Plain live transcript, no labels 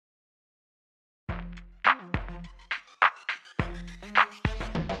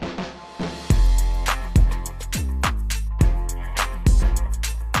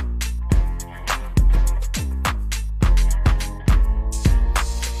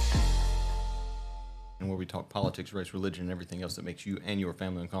we talk politics, race, religion, and everything else that makes you and your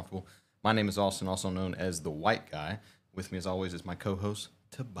family uncomfortable. My name is Austin, also known as the White Guy. With me, as always, is my co-host,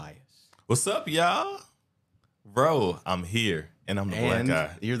 Tobias. What's up, y'all? Bro, I'm here, and I'm the black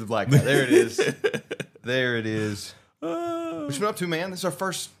guy. You're the black guy. There it is. There it is. What you been up to, man? This is our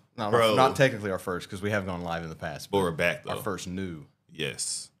first... No, Bro. not technically our first, because we have gone live in the past. But we're back, though. Our first new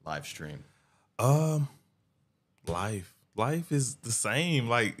Yes. live stream. Life is the same.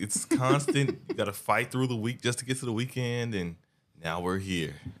 Like, it's constant. You got to fight through the week just to get to the weekend, and now we're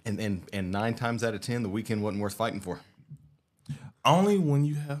here. And 9 times out of 10, the weekend wasn't worth fighting for. Only when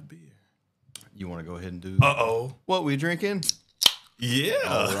you have beer. You want to go ahead and do... Uh-oh. What we drinking? Yeah.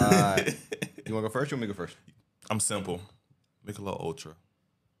 All right. You want to go first? You want me to go first? I'm simple. Michelob Ultra.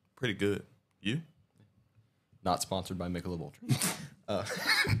 Pretty good. You? Not sponsored by Michelob Ultra.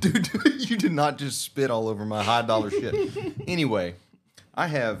 Dude, you did not just spit all over my high dollar shit. Anyway, I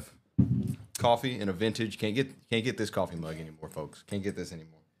have coffee in a vintage. Can't get this coffee mug anymore, folks. Can't get this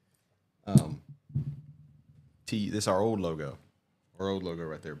anymore. This is our old logo. Our old logo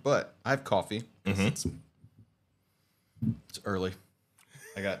right there. But I have coffee. It's early.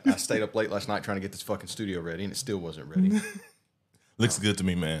 I stayed up late last night trying to get this fucking studio ready, and it still wasn't ready. Looks good to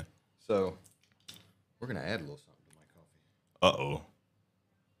me, man. So we're gonna add a little something to my coffee. Uh-oh.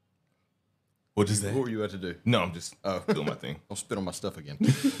 What is that? What were you about to do? No, I'm just doing my thing. Don't spit on my stuff again.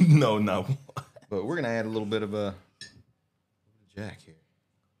 No. But we're gonna add a little bit of a Jack here.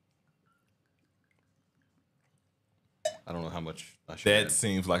 I don't know how much I should That add.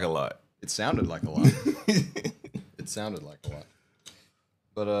 seems like a lot. It sounded like a lot. It sounded like a lot.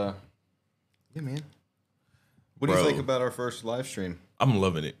 But yeah, man. What do you Bro. think about our first live stream? I'm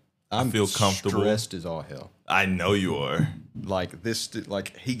loving it. I feel comfortable. Stressed as all hell. I know you are. Like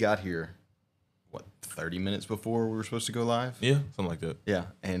like he got here, what, 30 minutes before we were supposed to go live? Yeah, something like that. Yeah,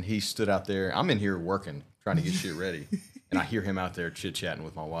 and he stood out there. I'm in here working, trying to get shit ready, and I hear him out there chit chatting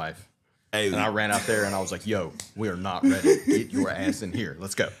with my wife. Hey, And I ran out there and I was like, "Yo, we are not ready. Get your ass in here.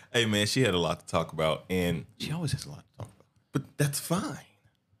 Let's go." hey, man, she had a lot to talk about, and She always has a lot to talk about. but that's fine.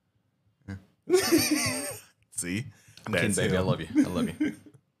 See, I'm kidding, baby. I love you. I love you.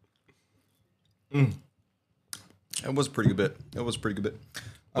 It was a pretty good bit. It was a pretty good bit.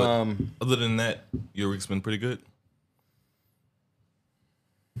 But other than that, your week's been pretty good.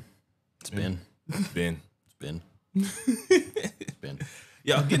 It's been. It's been. It's been.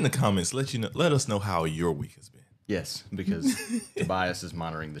 Y'all get in the comments. Let us know how your week has been. Yes, because Tobias is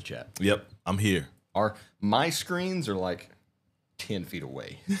monitoring the chat. Yep, I'm here. My screens are like 10 feet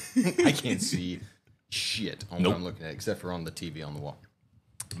away. I can't see shit on what I'm looking at, except for on the TV on the wall.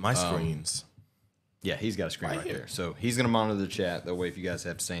 My screens. Yeah, he's got a screen right here. there. So he's going to monitor the chat. That way, if you guys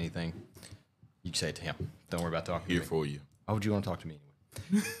have to say anything, you can say it to him. Don't worry about talking Here to me. for you. Why would you want to talk to me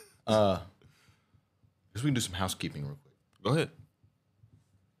anyway? Because we can do some housekeeping real quick. Go ahead.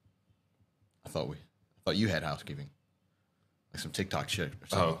 I thought you had housekeeping. Like some TikTok shit or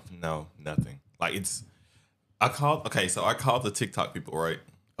something. Oh no, nothing. Like I called the TikTok people, right?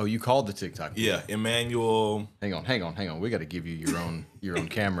 Oh, you called the TikTok people. Yeah, Emmanuel. Hang on. We got to give you your own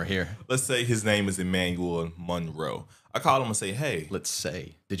camera here. Let's say his name is Emmanuel Monroe. I called him and say, hey, Let's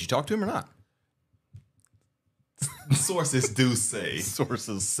say. Did you talk to him or not? sources do say.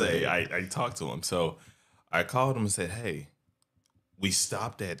 Sources say I talked to him. So I called him and said, hey, we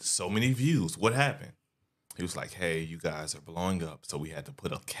stopped at so many views. What happened? He was like, hey, you guys are blowing up, so we had to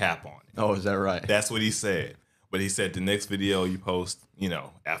put a cap on it. Oh, is that right? That's what he said. But he said the next video you post,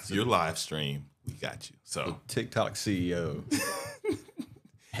 after your live stream, we got you. So TikTok CEO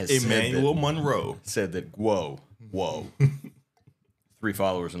has Emmanuel Monroe said that, whoa, 3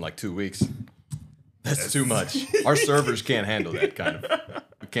 followers in like 2 weeks. That's too much. Our servers can't handle that kind of.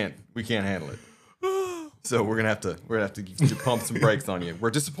 We can't handle it. So we're gonna have to pump some brakes on you.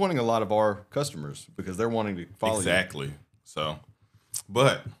 We're disappointing a lot of our customers because they're wanting to follow exactly. So,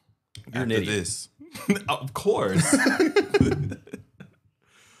 but You're an after idiot. this, of course.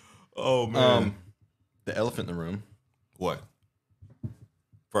 Oh man, The elephant in the room. what,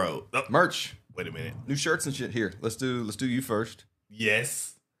 bro? Oh, Merch, wait a minute. new shirts and shit. Here, let's do you first.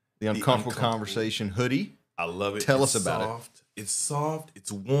 Yes, The Uncomfortable Uncomfortable. Conversation hoodie. I love it. Tell It's us about it. soft. It's soft.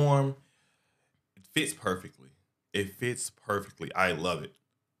 It's warm. It fits perfectly. I love it.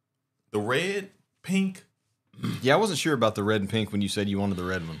 The red, pink. Yeah, I wasn't sure about the red and pink when you said you wanted the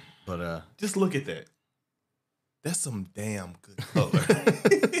red one, but Just look at that. That's some damn good color.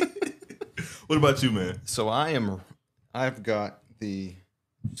 What about you, man? so I've got the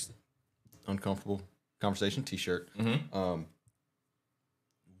Uncomfortable Conversation t-shirt. Mm-hmm.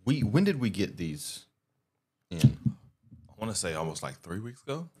 When did we get these in? I want to say almost like 3 weeks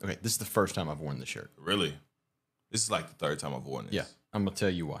ago. Okay, this is the first time I've worn this shirt. Really? This is like the third time I've worn this. Yeah, I'm gonna tell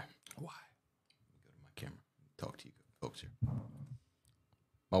you why. Why? Go to my camera. Talk to you folks here.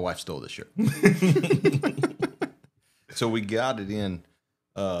 My wife stole this shirt. So we got it in,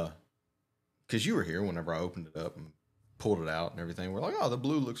 because you were here whenever I opened it up and pulled it out and everything. We're like, oh, the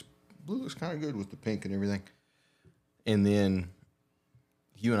blue looks kind of good with the pink and everything. And then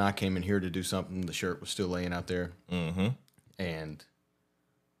you and I came in here to do something. The shirt was still laying out there, and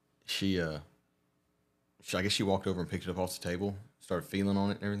she I guess she walked over and picked it up off the table, started feeling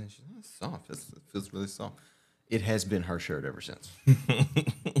on it and everything. She's like, oh, it's soft. It feels really soft. It has been her shirt ever since.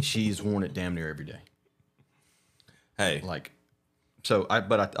 She's worn it damn near every day. Hey, Like, so I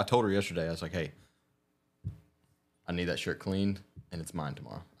told her yesterday, I was like, hey, I need that shirt cleaned and it's mine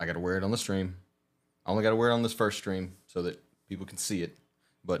tomorrow. I got to wear it on the stream. I only got to wear it on this first stream so that people can see it.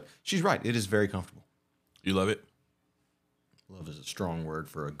 But she's right. It is very comfortable. you love it? Love is a strong word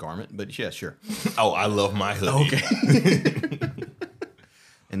for a garment, but yeah, sure. Oh, I love my hoodie. Okay.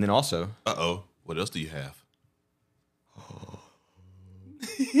 And then also, What else do you have?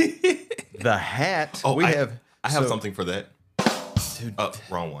 the hat. Oh, I have so- something for that. Dude,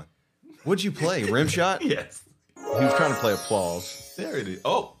 Wrong one. what'd you play? Rim shot? Yes. He was trying to play applause. There it is.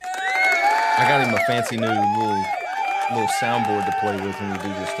 Oh, I got him a fancy new little soundboard to play with when we do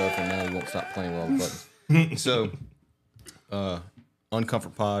this stuff, and now he won't stop playing with all the buttons. So,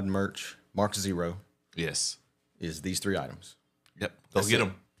 Uncomfort Pod merch, Mark Zero, yes. is these 3 items. Yep. Go That's get it.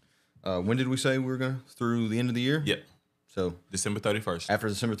 them. When did we say we were going to? Through the end of the year? Yep. So, December 31st. after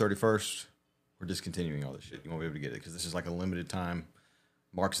December 31st, we're discontinuing all this shit. You won't be able to get it because this is like a limited time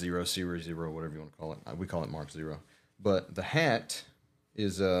Mark Zero, Series Zero, whatever you want to call it. We call it Mark Zero. But the hat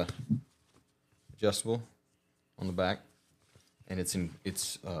is adjustable on the back, and it's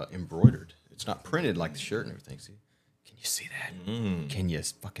embroidered. It's not printed like the shirt and everything. See? Can you see that? Can you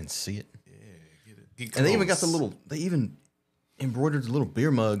fucking see it? Yeah, get it. Get And they even got close. they even embroidered the little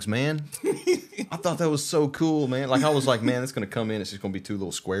beer mugs, man. I thought that was so cool, man. Like, I was like, man, it's going to come in. It's just going to be 2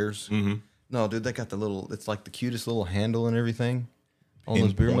 little squares. No, dude, they got it's like the cutest little handle and everything on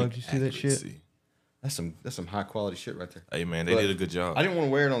those beer mugs. You see that shit? accuracy. That's some high quality shit right there. Hey, man, they But did a good job. I didn't want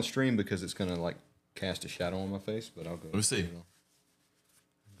to wear it on stream because it's going to like cast a shadow on my face, but I'll go. Let me see. Put it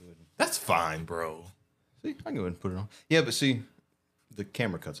on. That's fine, bro. See, I can go ahead and put it on. Yeah, but see, the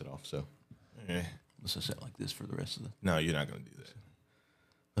camera cuts it off, so Eh. let's just set like this for the rest of the. No, you're not going to do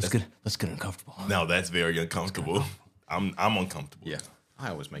that. Let's get uncomfortable. No, that's very uncomfortable. I'm uncomfortable. Yeah, I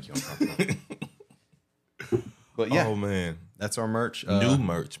always make you uncomfortable. But yeah, Oh, man. that's our merch. New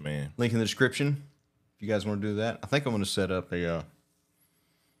merch, man. Link in the description if you guys want to do that. I think I'm going to set up a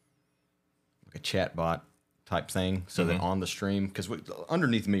like a chat bot type thing so that on the stream, because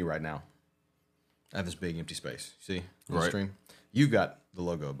underneath me right now, I have this big empty space. See, on the Right. stream, you got the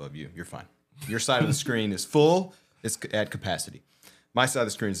logo above you. You're fine. Your side of the screen is full. It's at capacity. My side of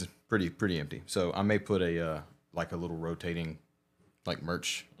the screen is pretty empty. So I may put a like a little rotating like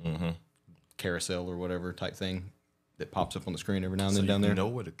merch carousel or whatever type thing that pops up on the screen every now and then down there. You know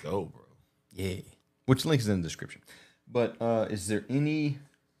where to go, bro. Yeah. Which link is in the description. But is there any...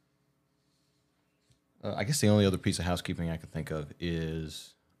 I guess the only other piece of housekeeping I can think of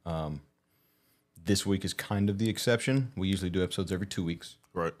is this week is kind of the exception. We usually do episodes every 2 weeks.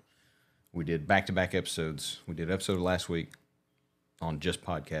 Right. We did back-to-back episodes. We did an episode last week on just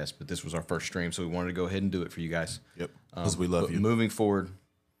podcast, but this was our first stream, so we wanted to go ahead and do it for you guys. Yep. Because we love But you. moving forward,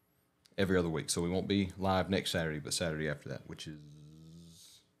 every other week. So we won't be live next Saturday, but Saturday after that, which is...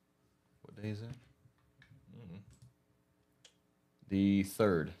 What day is that? The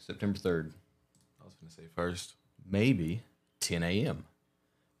 3rd, September 3rd. I was going to say first. Maybe 10 a.m.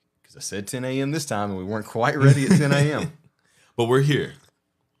 Because I said 10 a.m. this time, and we weren't quite ready at 10 a.m. But we're here.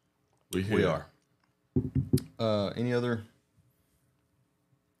 We're here. We are. Any other...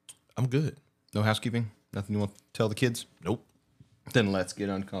 I'm good. No housekeeping? Nothing you want to tell the kids? Nope. Then let's get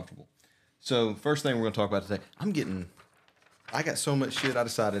uncomfortable. So, first thing we're going to talk about today, I got so much shit I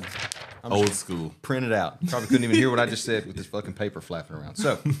decided I'm Old just school. print it out. Probably couldn't even hear what I just said with this fucking paper flapping around.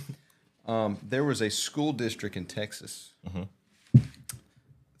 So, there was a school district in Texas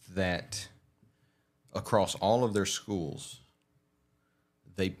that across all of their schools,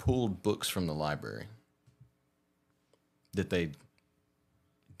 they pulled books from the library that they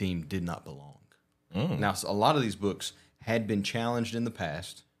deemed did not belong. Now, a lot of these books had been challenged in the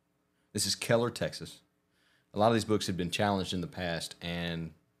past. This is Keller, Texas. A lot of these books had been challenged in the past,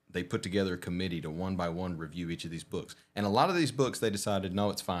 and they put together a committee to one by one review each of these books. And a lot of these books, they decided, no,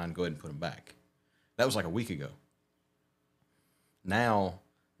 it's fine, go ahead and put them back. That was like a week ago. Now,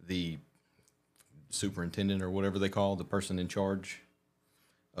 the superintendent or whatever they call the person in charge,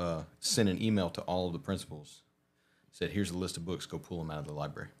 sent an email to all of the principals. Said, here's a list of books. Go pull them out of the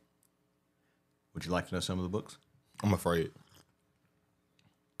library. Would you like to know some of the books? I'm afraid.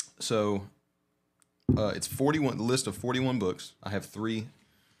 So it's 41. The list of 41 books. I have three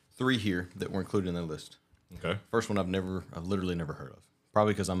here that were included in the list. Okay. First one I've literally never heard of.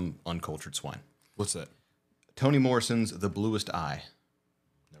 Probably because I'm uncultured swine. What's that? Toni Morrison's The Bluest Eye.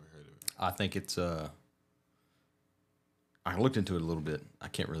 Never heard of it. I think it's I looked into it a little bit. I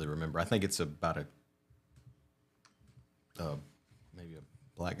can't really remember. I think it's about maybe a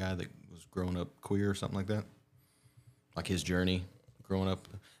black guy that was growing up queer or something like that. Like his journey growing up.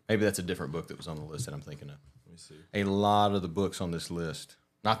 Maybe that's a different book that was on the list that I'm thinking of. Let me see. A lot of the books on this list,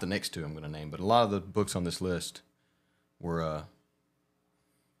 not the next two I'm going to name, but a lot of the books on this list were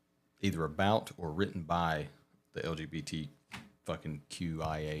either about or written by the LGBT fucking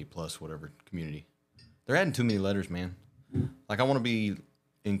QIA plus whatever community. They're adding too many letters, man. Like, I want to be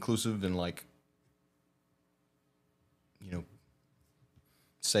inclusive and, like, you know,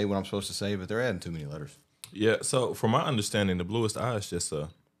 say what I'm supposed to say, but they're adding too many letters. Yeah, so from my understanding, The Bluest Eye is just a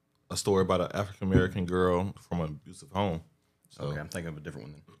story about an African-American girl from an abusive home. So, Okay, I'm thinking of a different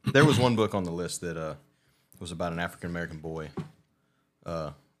one then. There was one book on the list that was about an African-American boy,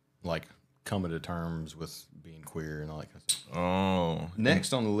 like, coming to terms with being queer and all that kind of stuff. oh.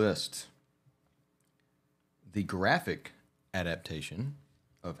 Next on the list, the graphic adaptation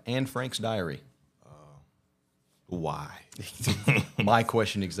of Anne Frank's diary. Why? My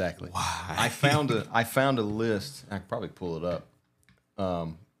question exactly. Why? I found a list. I could probably pull it up.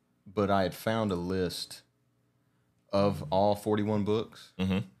 But I had found a list of all 41 books,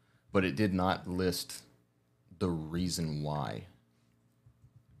 but it did not list the reason why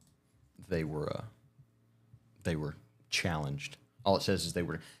they were challenged. All it says is they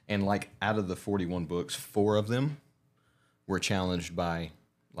were, and like out of the 41 books, 4 of them were challenged by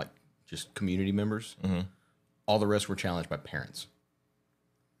like just community members. All the rest were challenged by parents.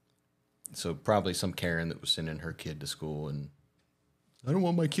 So probably some Karen that was sending her kid to school and I don't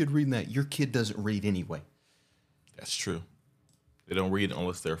want my kid reading that. Your kid doesn't read anyway. That's true. They don't read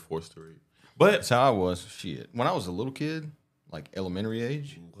unless they're forced to read. But That's how I was. Shit. When I was a little kid, like elementary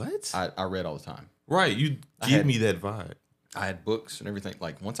age, what? I read all the time. Right, you give me that vibe. I had books and everything.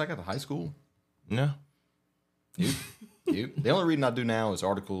 Like once I got to high school, No. the only reading I do now is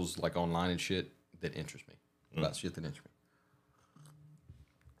articles like online and shit that interest me. About shit that interests me.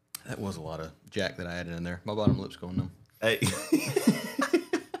 That was a lot of Jack that I added in there. My bottom lip's going numb. Hey.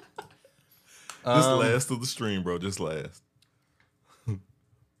 Just last through the stream, bro. Just last. Here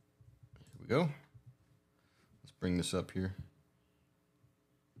we go. Let's bring this up here.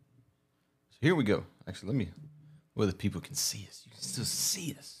 So here we go. Actually, let me, where the people can see us. You can still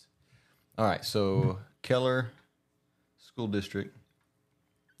see us. All right. So Keller School District.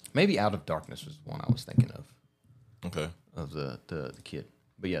 Maybe Out of Darkness was the one I was thinking of. Okay. Of the kid.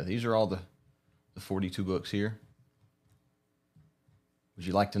 But yeah, these are all the 42 books here. Would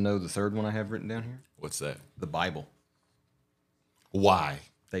you like to know the third one I have written down here? What's that? The Bible. Why?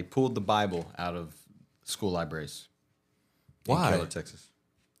 They pulled the Bible out of school libraries. Why? In Keller, Texas.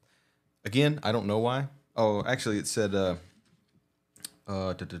 Again, I don't know why. Oh, actually, it said.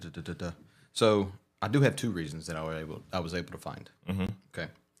 So I do have 2 reasons that I was able to find. Okay.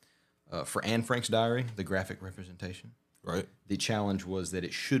 For Anne Frank's diary, the graphic representation. Right. The challenge was that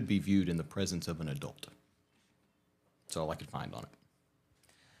it should be viewed in the presence of an adult. That's all I could find on it.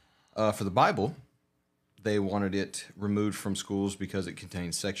 For the Bible, they wanted it removed from schools because it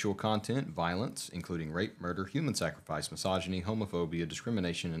contains sexual content, violence, including rape, murder, human sacrifice, misogyny, homophobia,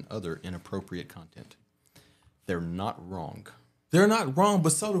 discrimination, and other inappropriate content. They're not wrong. They're not wrong,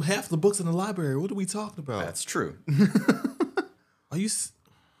 but so do half the books in the library. What are we talking about? That's true. Are you?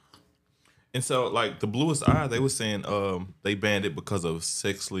 And so, like The Bluest Eye, they were saying they banned it because of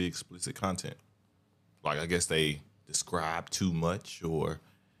sexually explicit content. Like, I guess they described too much or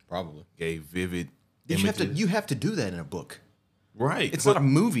Probably. gave vivid You have images. to do that in a book. Right. It's not a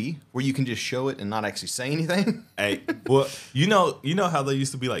movie where you can just show it and not actually say anything. Hey, well, you know how there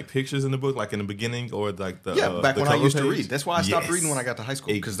used to be like pictures in the book, like in the beginning, or like the Back the when I cover used to page? read. That's why I stopped Yes. reading when I got to high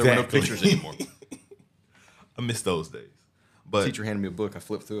school because there were no Exactly. pictures anymore. I miss those days. But Teacher handed me a book. I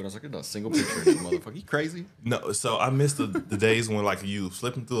flipped through it. I was like, "There's not a single picture in this motherfucker. You crazy?" no, so I miss the days when like you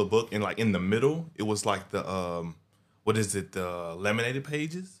flipping through a book and like in the middle it was like the what is it, the laminated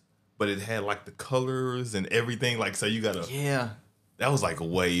pages, but it had like the colors and everything. Like, so you gotta. Yeah, That was like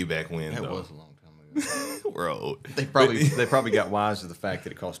way back when. that though. was a long time ago. We're old. They probably got wise to the fact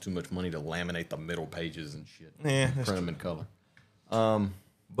that it costs too much money to laminate the middle pages and shit. Yeah, that's Print them in color.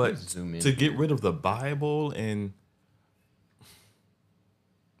 But Zoom in to get rid of the Bible, and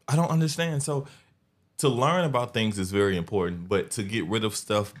I don't understand. So to learn about things is very important, but to get rid of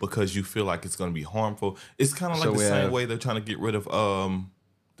stuff because you feel like it's going to be harmful, it's kind of like So the we same have- way they're trying to get rid of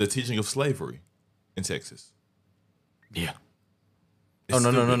the teaching of slavery in Texas. Yeah. It's Oh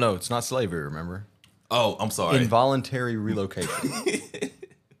no, stupid. no. It's not slavery. Remember, Oh, I'm sorry. involuntary relocation.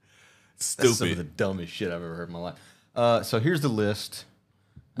 Stupid. That's some of the dumbest shit I've ever heard in my life. So here's the list: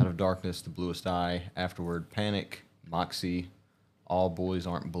 Out of Darkness, The Bluest Eye, Afterward, Panic, Moxie, All Boys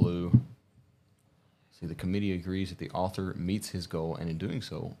Aren't Blue. See, the committee agrees that the author meets his goal, and in doing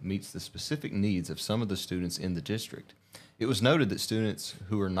so, meets the specific needs of some of the students in the district. It was noted that students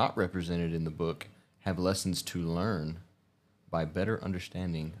who are not represented in the book have lessons to learn by better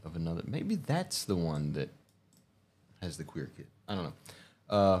understanding of another. Maybe that's the one that has the queer kid. I don't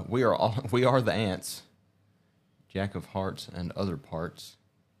know. We are the ants, Jack of Hearts and Other Parts.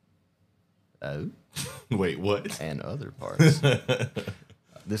 Oh, Wait, what? and other parts.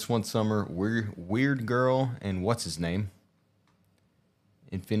 This one summer, Weird Girl and what's his name?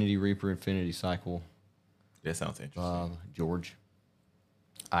 Infinity Reaper, Infinity Cycle, That sounds interesting. George.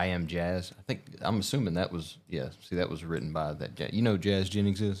 I Am Jazz. I'm assuming that was See, that was written by that. You know who Jazz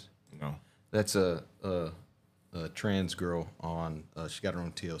Jennings is? No. That's a trans girl on. She got her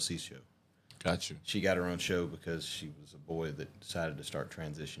own TLC show. Got you. She got her own show because she was a boy that decided to start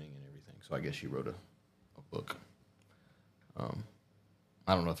transitioning and everything. So I guess she wrote a book.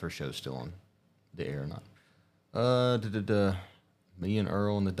 I don't know if her show's still on the air or not. Me and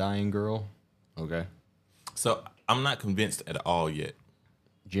Earl and the Dying Girl. Okay. So I'm not convinced at all yet.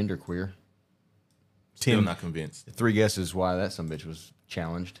 Genderqueer. Still Tim. not convinced. 3 guesses why that sumbitch was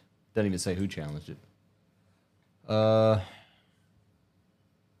challenged. Doesn't even say who challenged it.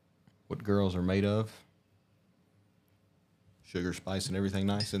 What girls are made of? Sugar, spice, and everything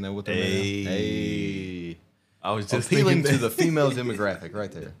nice. Isn't that what they're made of? Hey. I was just Appealing thinking to the female demographic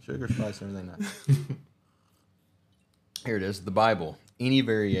right there. Sugar, spice, and everything nice. Here it is. The Bible. Any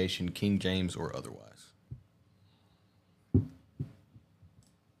variation, King James or otherwise.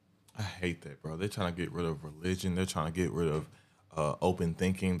 I hate that, bro. They're trying to get rid of religion. They're trying to get rid of open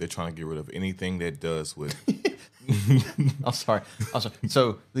thinking. They're trying to get rid of anything that does with I'm sorry.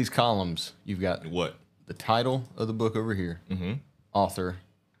 So these columns, you've got what? the title of the book over here, author,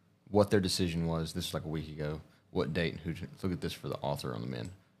 what their decision was. This is like a week ago. What date? And who? Look at this for the author on the men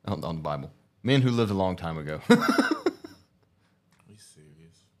on the Bible. Men who lived a long time ago. Are you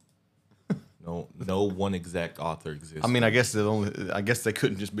serious? No one exact author exists. I mean, I guess they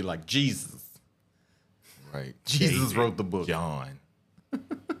couldn't just be like Jesus. right? Jesus wrote the book. John,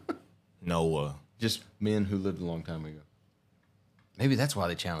 Noah. Just men who lived a long time ago. Maybe that's why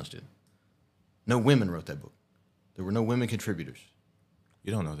they challenged it. No women wrote that book. There were no women contributors.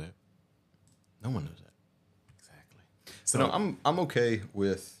 You don't know that. No one knows that. Exactly. So no, I'm okay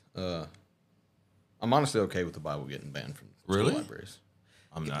with. I'm honestly okay with the Bible getting banned from school Really? libraries.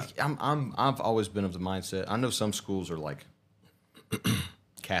 I'm not. I've always been of the mindset. I know some schools are like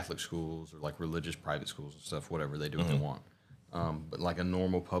Catholic schools or like religious private schools and stuff. Whatever, they do what they want. But like a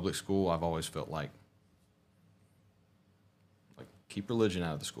normal public school, I've always felt like keep religion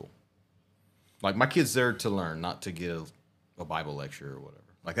out of the school. Like my kid's there to learn, not to give a Bible lecture or whatever.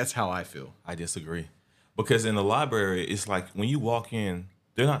 Like that's how I feel. I disagree. Because in the library, it's like when you walk in,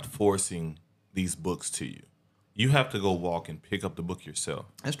 they're not forcing these books to you. You have to go walk and pick up the book yourself.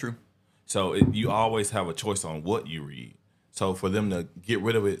 That's true. So you always have a choice on what you read. So for them to get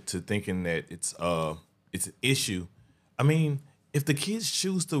rid of it to thinking that it's an issue, I mean, if the kids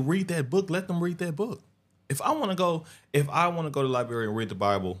choose to read that book, let them read that book. If I want to go to the library and read the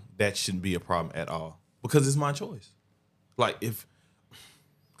Bible, that shouldn't be a problem at all because it's my choice. Like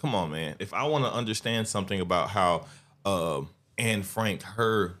come on, man. If I want to understand something about how Anne Frank,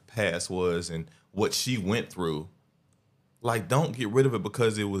 her past was and what she went through, like don't get rid of it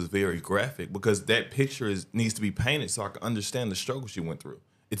because it was very graphic. Because that picture needs to be painted so I can understand the struggle she went through.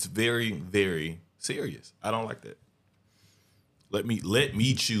 It's very, very serious. I don't like that. Let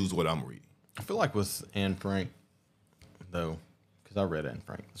me choose what I'm reading. I feel like with Anne Frank, though, because I read Anne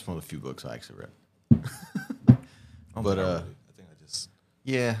Frank. It's one of the few books I actually read. But I think I just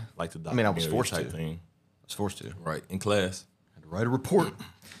yeah, like the I mean, I was documentary forced type to. thing. I was forced to. Right, in class. I had to write a report.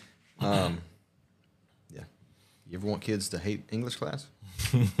 Yeah. You ever want kids to hate English class?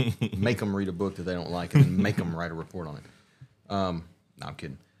 Make them read a book that they don't like and then make them write a report on it. No, I'm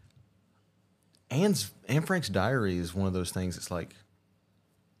kidding. Anne Frank's diary is one of those things that's like,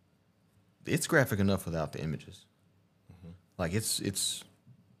 it's graphic enough without the images. Like it's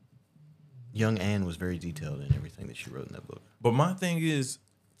young Anne was very detailed in everything that she wrote in that book. But my thing is,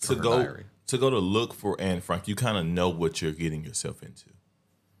 to go to look for Anne Frank, you kind of know what you're getting yourself into,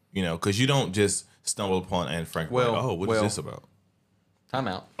 you know, because you don't just stumble upon Anne Frank. Well, like, oh, what is this about? Time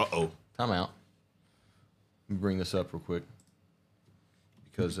out. Time out. Let me bring this up real quick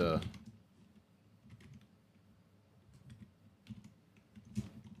because I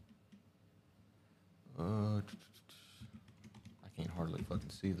can't hardly fucking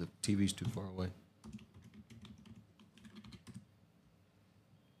see. The TV's too far away.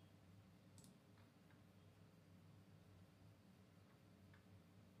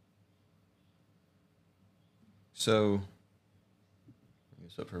 So, bring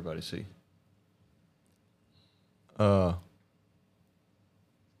this up for everybody to see.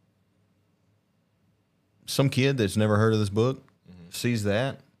 Some kid that's never heard of this book sees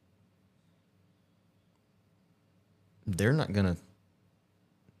that. They're not gonna.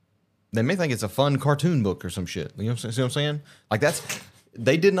 They may think it's a fun cartoon book or some shit. You know, see what I'm saying? Like that's.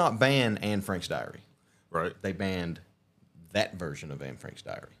 They did not ban Anne Frank's diary. Right. They banned that version of Anne Frank's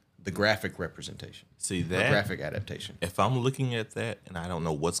diary, the graphic representation. See the that graphic adaptation. If I'm looking at that and I don't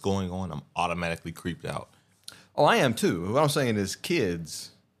know what's going on, I'm automatically creeped out. Oh, I am too. What I'm saying is,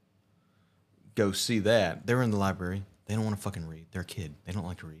 kids go see that. They're in the library. They don't want to fucking read. They're a kid. They don't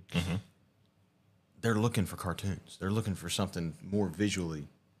like to read. Mm-hmm. They're looking for cartoons. They're looking for something more visually.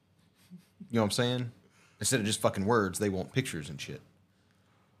 You know what I'm saying? Instead of just fucking words, they want pictures and shit.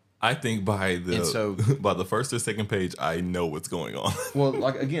 I think by the first or second page, I know what's going on. Well,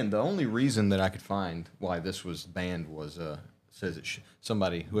 like again, the only reason that I could find why this was banned was says it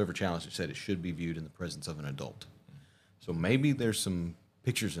somebody, whoever challenged it, said it should be viewed in the presence of an adult. So maybe there's some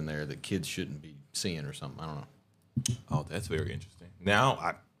pictures in there that kids shouldn't be seeing or something. I don't know. Oh, that's very interesting.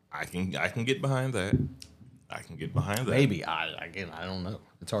 Now I can get behind that. I can get behind that. Maybe I don't know.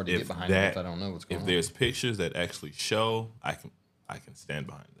 It's hard to get behind that if I don't know what's going on. If there's pictures that actually show, I can stand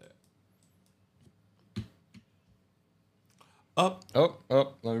behind that. Up. Oh,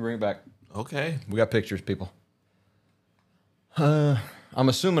 let me bring it back. Okay. We got pictures, people. I'm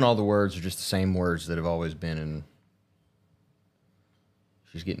assuming all the words are just the same words that have always been in.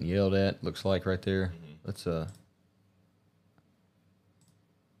 She's getting yelled at, looks like right there. Mm-hmm. Let's zoom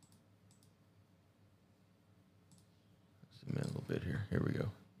in a little bit here. Here we go.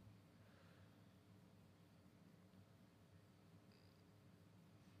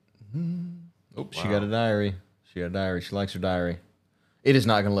 Oh, wow. She got a diary. She likes her diary. It is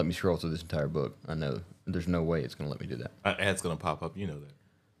not going to let me scroll through this entire book. I know. There's no way it's going to let me do that. An ad's going to pop up. You know that.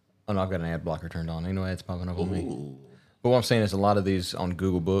 Oh, no, I've got an ad blocker turned on. Ain't no ads popping up on me. But what I'm saying is a lot of these on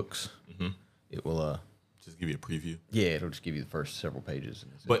Google Books, it will... just give you a preview? Yeah, it'll just give you the first several pages.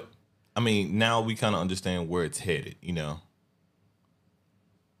 But, I mean, now we kind of understand where it's headed, you know?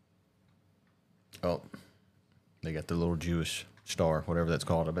 Oh, they got the little Jewish star, whatever that's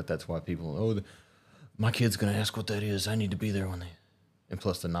called. I bet that's why people... my kid's going to ask what that is. I need to be there when they... And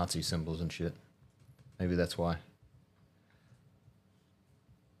plus the Nazi symbols and shit. Maybe that's why.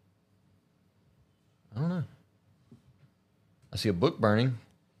 I don't know. I see a book burning.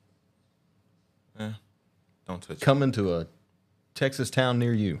 Yeah. Don't touch it. Coming to a Texas town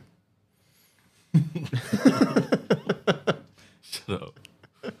near you. Shut up.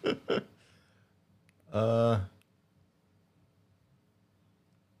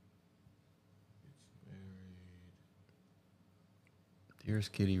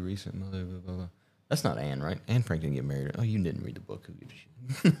 Dearest Kitty, recent mother, blah, blah, blah. That's not Anne, right? Anne Frank didn't get married. Oh, you didn't read the book. Who gives a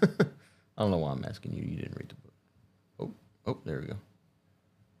shit? I don't know why I'm asking you. You didn't read the book. Oh, there we go.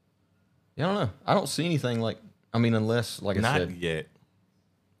 Yeah, I don't know. I don't see anything like, I mean, unless, like I said. Not yet.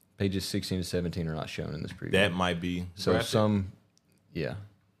 Pages 16 to 17 are not shown in this preview. That might be. So graphic. Yeah.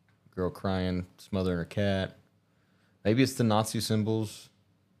 Girl crying, smothering her cat. Maybe it's the Nazi symbols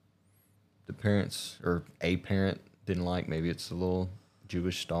the parents, or a parent, didn't like. Maybe it's the little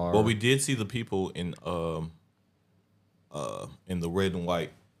Jewish star. Well, we did see the people in the red and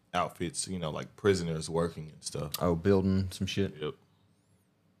white outfits, you know, like prisoners working and stuff. Oh, building some shit. Yep.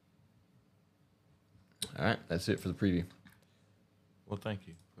 All right, that's it for the preview. Well, thank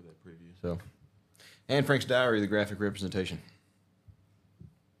you for that preview. So, Anne Frank's diary, the graphic representation.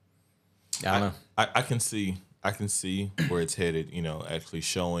 I don't know. I can see where it's headed. You know, actually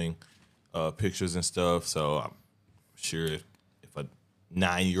showing pictures and stuff. So I'm sure if a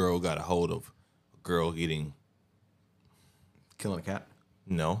 9-year-old got a hold of a girl killing a cat.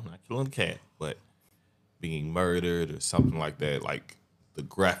 No, not killing a cat, but being murdered or something like that, like the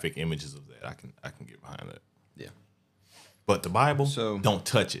graphic images of that, I can get behind that. Yeah. But the Bible, don't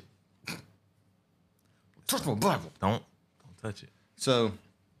touch it. Touch my Bible. Don't touch it. So,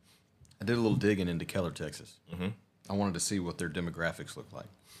 I did a little digging into Keller, Texas. Mm-hmm. I wanted to see what their demographics look like.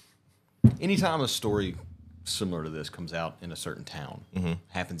 anytime a story similar to this comes out in a certain town,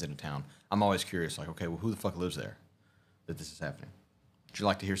 happens in a town, I'm always curious, like, okay, well, who the fuck lives there that this is happening? Would you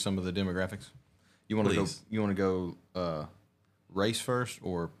like to hear some of the demographics? You want to go? Please. You want to go race first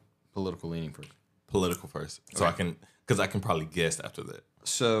or political leaning first? Political first, so I can, because I can probably guess after that.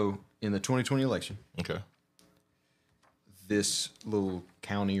 So in the 2020 election, Okay. this little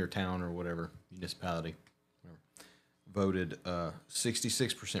county or town or whatever municipality voted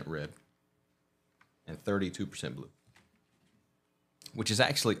 66% red and 32% blue, which is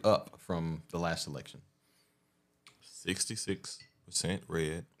actually up from the last election. 66%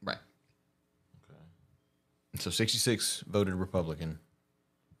 red. Right. Okay. So 66 voted Republican,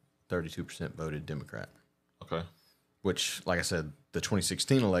 32% voted Democrat. Okay. Which, like I said, the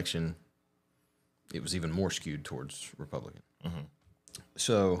 2016 election, it was even more skewed towards Republican.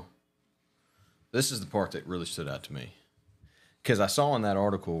 So this is the part that really stood out to me. Because I saw in that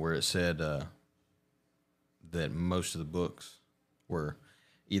article where it said that most of the books were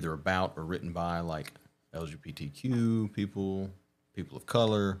either about or written by like LGBTQ people, people of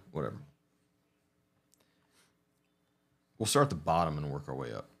color, whatever. We'll start at the bottom and work our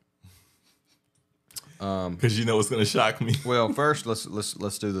way up. Because you know it's gonna shock me. Well, first let's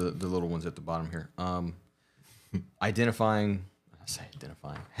do the little ones at the bottom here. Identifying,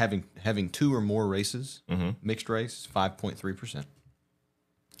 having two or more races, mixed race, 5.3%.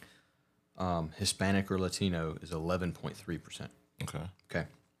 Hispanic or Latino is 11.3%. Okay. Okay.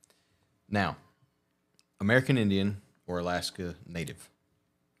 Now, American Indian or Alaska Native,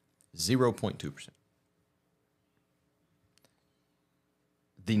 0.2%.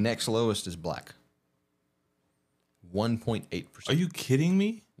 The next lowest is black, 1.8%. Are you kidding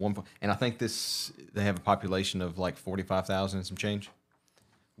me? And I think they have a population of like 45,000 and some change.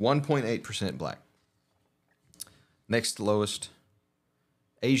 1.8% black. Next lowest,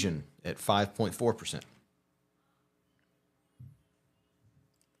 Asian at 5.4%.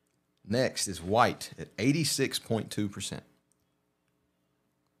 Next is white at 86.2%.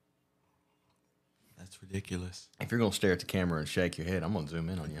 That's ridiculous. If you're going to stare at the camera and shake your head, I'm going to zoom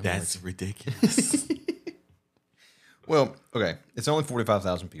in on you. That's ridiculous. Well, okay. It's only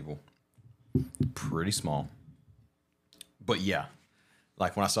 45,000 people. Pretty small. But yeah,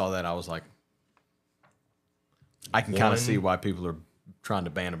 like when I saw that, I was like, I can kind of see why people are trying to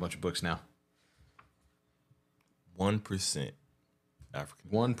ban a bunch of books now. 1%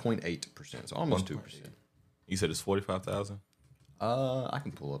 African. 1.8%. So almost 2%. You said it's 45,000? I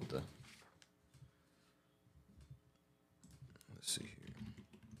can pull up the. Let's see here.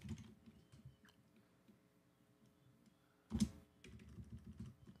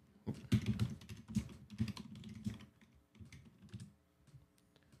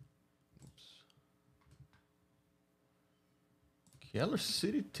 Keller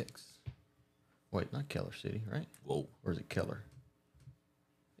City, Texas. Wait, not Keller City, right? Whoa. Or is it Keller?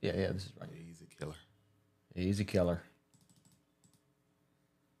 Yeah, this is right. He's a killer. Easy Keller.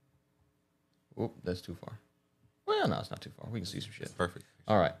 Whoop, that's too far. Well, no, it's not too far. We can see some shit. Perfect.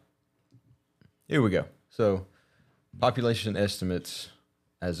 All right. Here we go. So, population estimates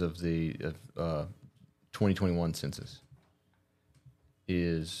as of the 2021 census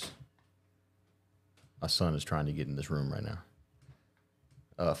is. My son is trying to get in this room right now.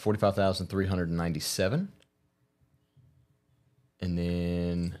 45,397. And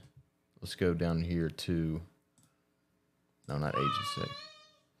then let's go down here to. No, not agency.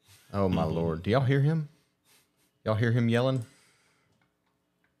 Oh, my Lord. Do y'all hear him? Y'all hear him yelling?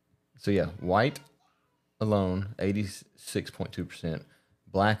 So, yeah, white alone, 86.2%.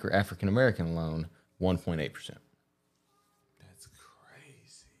 Black or African American alone, 1.8%. That's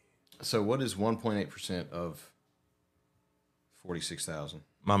crazy. So, what is 1.8% of 46,000?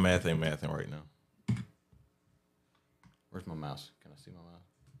 My math ain't mathing right now. Where's my mouse? Can I see my mouse?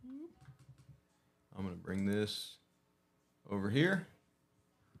 I'm going to bring this over here.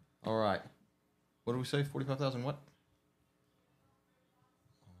 All right. What do we say? 45,000 what?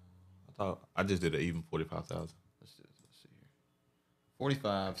 I thought I just did an even 45,000. Let's do this. Let's see here.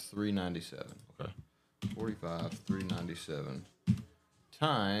 45,397. Okay. 45,397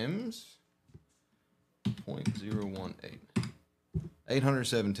 times 0.018.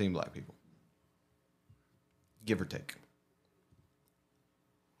 817 black people. Give or take.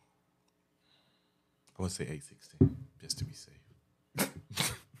 I would say 816, just to be safe.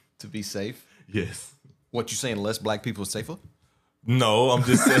 To be safe? Yes. What, you saying less black people is safer? No, I'm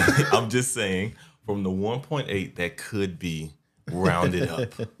just saying. I'm just saying from the 1.8 that could be rounded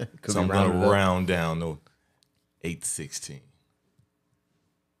up. So I'm gonna round down to 816.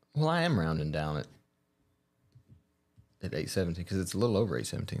 Well, I am rounding down it. at 817 because it's a little over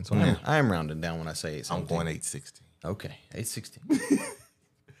 817. So I am rounding down when I say 817. I'm going 816. Okay, 816.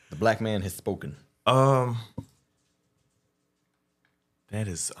 The black man has spoken. That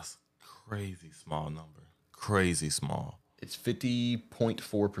is a crazy small number. Crazy small. It's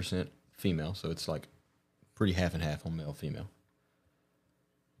 50.4% female, so it's like pretty half and half on male female.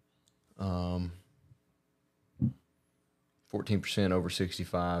 14% over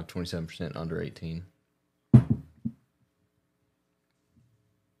 65, 27% under 18.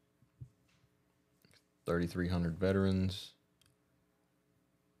 3,300 veterans.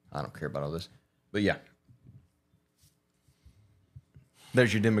 I don't care about all this, but yeah.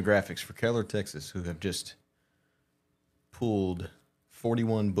 There's your demographics for Keller, Texas, who have just pulled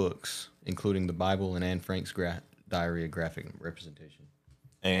 41 books, including the Bible and Anne Frank's diary, a graphic representation,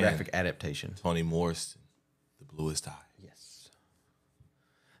 And graphic adaptation. Toni Morrison, The Bluest Eye. Yes.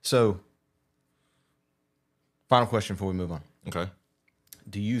 So, final question before we move on. Okay.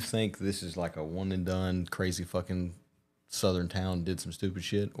 Do you think this is like a one and done, crazy fucking southern town did some stupid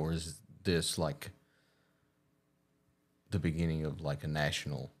shit, or is this like the beginning of like a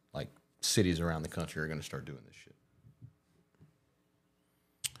national, like cities around the country are going to start doing this shit?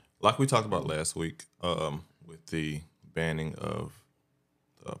 Like we talked about last week, with the banning of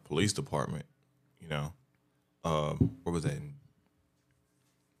the police department, you know, where was that?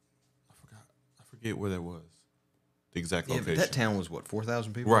 I forget where that was. The exact Yeah, location. but that town was what,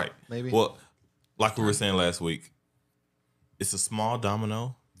 4,000 people? Right. Maybe? Well, like we were saying last week, it's a small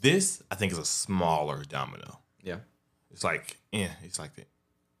domino. This, I think, is a smaller domino. Yeah. It's like, it's like that.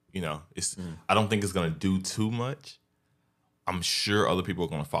 You know, it's. I don't think it's gonna do too much. I'm sure other people are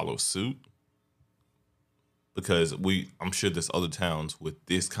gonna follow suit because I'm sure there's other towns with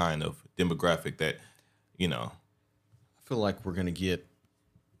this kind of demographic that, you know. I feel like we're going to get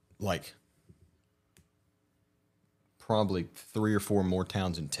like probably 3 or 4 more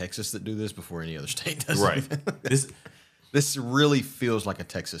towns in Texas that do this before any other state does Right. it. This really feels like a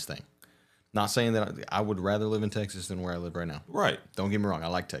Texas thing. Not saying that I would rather live in Texas than where I live right now. Right. Don't get me wrong. I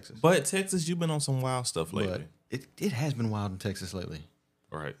like Texas. But Texas, you've been on some wild stuff lately. But it has been wild in Texas lately.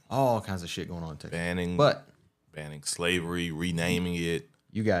 Right. All kinds of shit going on in Texas. Banning slavery, renaming it.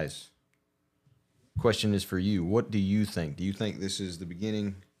 You guys, question is for you. What do you think? Do you think this is the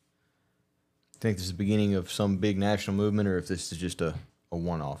beginning? Think this is the beginning of some big national movement, or if this is just a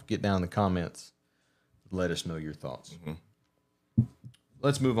one-off? Get down in the comments. Let us know your thoughts. Mm-hmm.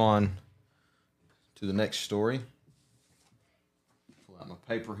 Let's move on to the next story. Pull out my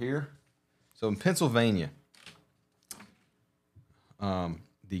paper here. So in Pennsylvania,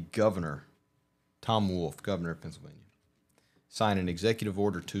 the governor, Tom Wolf, governor of Pennsylvania, signed an executive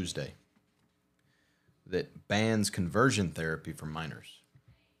order Tuesday that bans conversion therapy for minors.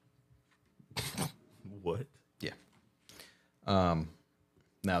 What? Yeah.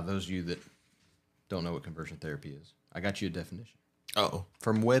 Now, those of you that don't know what conversion therapy is, I got you a definition. Oh.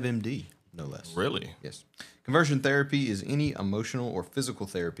 From WebMD, no less. Really? Yes. Conversion therapy is any emotional or physical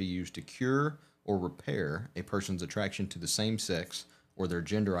therapy used to cure or repair a person's attraction to the same sex or their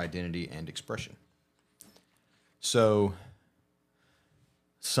gender identity and expression. So,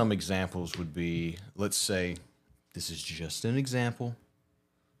 some examples would be, let's say, this is just an example.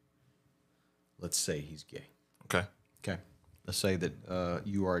 Let's say he's gay. Okay. Okay. Let's say that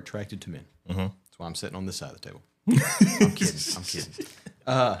you are attracted to men. Mm-hmm. That's why I'm sitting on this side of the table. I'm kidding.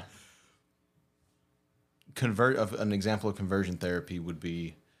 An example of conversion therapy would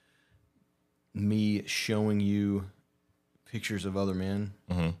be me showing you pictures of other men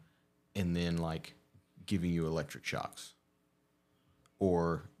and then like giving you electric shocks,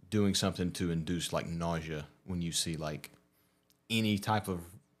 or doing something to induce like nausea when you see like any type of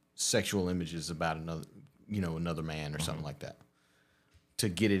sexual images about another man or something like that, to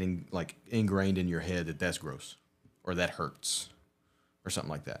get it ingrained in your head that that's gross or that hurts or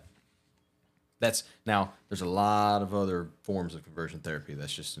something like that. Now there's a lot of other forms of conversion therapy.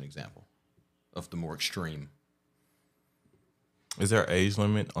 That's just an example of the more extreme. Is there an age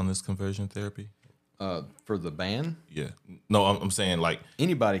limit on this conversion therapy? For the ban? Yeah. No, I'm saying like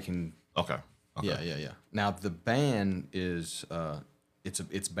Anybody can. Okay. Yeah. Now the ban is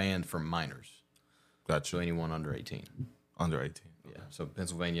it's banned for minors. Gotcha. So anyone under 18. Under 18. Yeah. So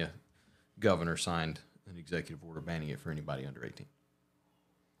Pennsylvania governor signed an executive order banning it for anybody under 18.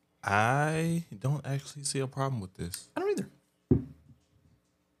 I don't actually see a problem with this. I don't either.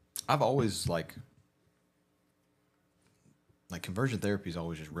 I've always like conversion therapy's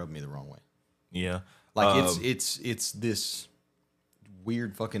always just rubbed me the wrong way. Yeah. Like it's this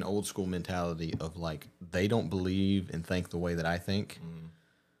weird fucking old school mentality of like they don't believe and think the way that I think.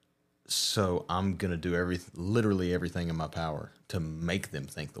 So I'm gonna do literally everything in my power to make them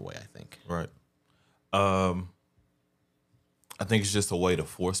think the way I think. Right. I think it's just a way to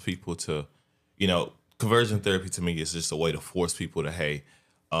force people to, conversion therapy to me is just a way to force people to, hey,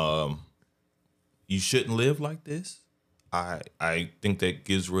 you shouldn't live like this. I think that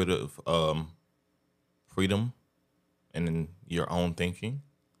gives rid of freedom and in your own thinking.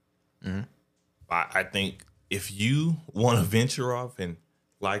 I think if you want to venture off and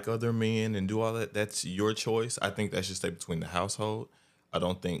like other men and do all that, that's your choice. I think that should stay between the household. I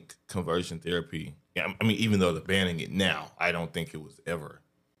don't think conversion therapy, I mean, even though they're banning it now, I don't think it was ever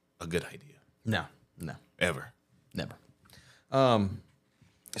a good idea. No, Ever. never.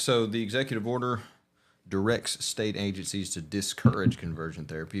 So the executive order directs state agencies to discourage conversion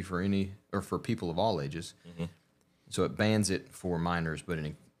therapy for people of all ages. So it bans it for minors, but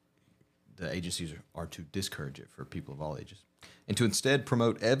the agencies are to discourage it for people of all ages, and to instead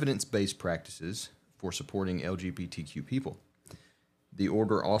promote evidence-based practices for supporting LGBTQ people. The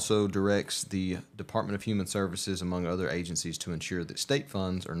order also directs the Department of Human Services, among other agencies, to ensure that state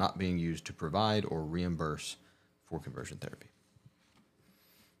funds are not being used to provide or reimburse for conversion therapy.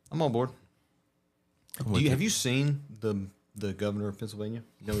 I'm on board. Have you seen the governor of Pennsylvania?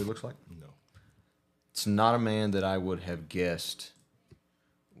 You know what he looks like? No. It's not a man that I would have guessed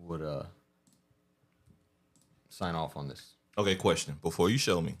would sign off on this. Okay, question. Before you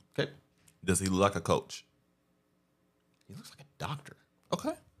show me, Okay. does he look like a coach? He looks like a doctor.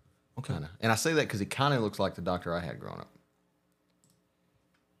 Okay. Kind of. And I say that because he kind of looks like the doctor I had growing up.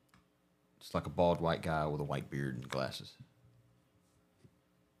 Just like a bald white guy with a white beard and glasses.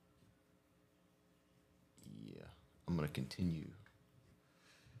 Yeah. I'm going to continue.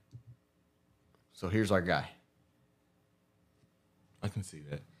 So here's our guy. I can see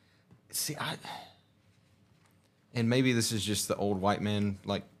that. See, and maybe this is just the old white man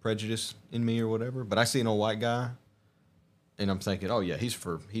like prejudice in me or whatever, but I see an old white guy and I'm thinking, oh yeah,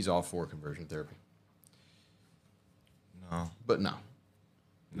 he's all for conversion therapy. No. But no.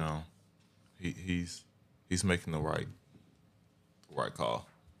 He's making the right call.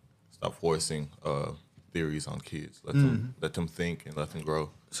 Stop forcing theories on kids. Let them think and let them grow.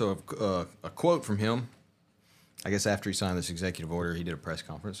 So a quote from him, I guess after he signed this executive order, he did a press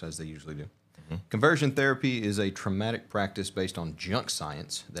conference, as they usually do. Conversion therapy is a traumatic practice based on junk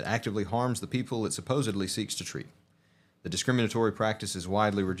science that actively harms the people it supposedly seeks to treat. The discriminatory practice is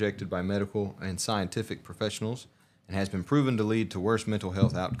widely rejected by medical and scientific professionals and has been proven to lead to worse mental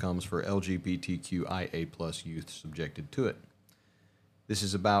health outcomes for LGBTQIA+ youth subjected to it. This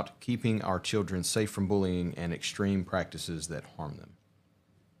is about keeping our children safe from bullying and extreme practices that harm them.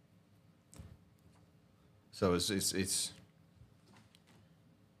 So it's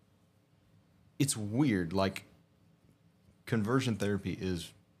weird. Like, conversion therapy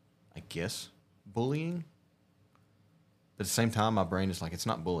is, I guess, bullying. But at the same time, my brain is like, it's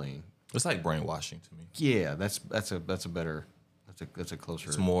not bullying. It's like brainwashing to me. Yeah, that's a better, that's a closer.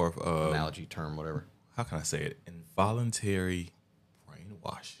 It's more of analogy term, whatever. How can I say it? Involuntary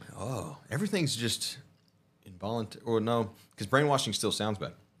brainwashing. Oh, everything's just involuntary, or no, because brainwashing still sounds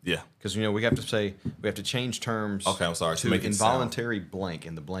bad. Yeah. Because we have to change terms. Okay, I'm sorry. To make involuntary blank,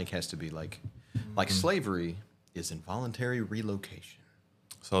 and the blank has to be like slavery is involuntary relocation.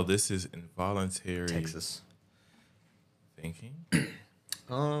 So this is involuntary Texas. thinking.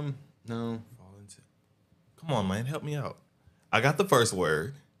 No. Come on, man, help me out. I got the first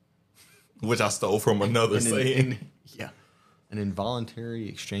word, which I stole from another saying. Yeah, an involuntary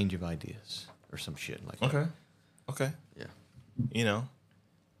exchange of ideas or some shit like that. Okay. Yeah.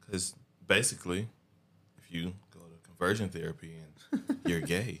 Because basically, if you go to conversion therapy and you're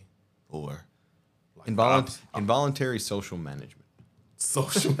gay, or like involuntary social management.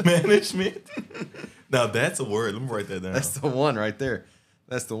 Social management. Now that's a word. Let me write that down. That's the one right there.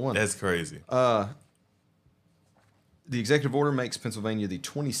 That's the one. That's crazy. The executive order makes Pennsylvania the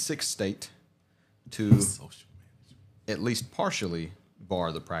 26th state to at least partially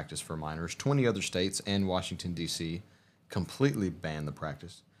bar the practice for minors. 20 other states and Washington, D.C. completely ban the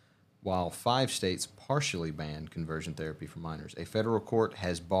practice, while 5 states partially ban conversion therapy for minors. A federal court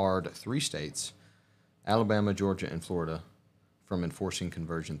has barred 3 states, Alabama, Georgia, and Florida, from enforcing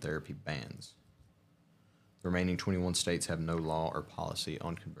conversion therapy bans. The remaining 21 states have no law or policy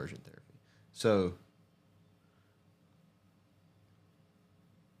on conversion therapy. So,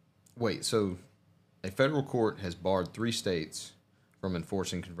 so a federal court has barred 3 states from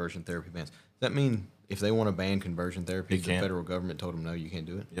enforcing conversion therapy bans. Does that mean if they want to ban conversion therapy, the federal government told them no, you can't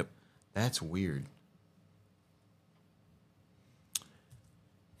do it? Yep. That's weird.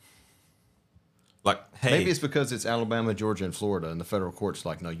 Like, Hey, Maybe it's because it's Alabama, Georgia, and Florida, and the federal court's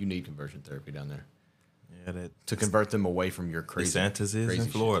like, no, you need conversion therapy down there yeah, that to convert them away from your crazy. DeSantis is crazy in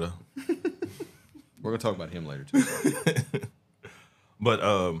shit. Florida. We're gonna talk about him later too. But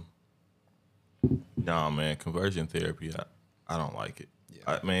nah, man, conversion therapy, I don't like it.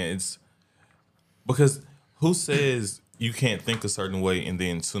 Yeah. Man, it's because who says you can't think a certain way and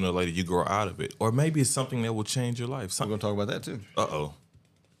then sooner or later you grow out of it, or maybe it's something that will change your life. We're gonna talk about that too.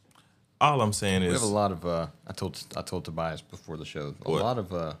 All I'm saying We is have a lot of. I told Tobias before the show. A What?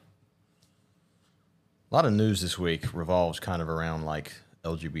 lot of news this week revolves kind of around like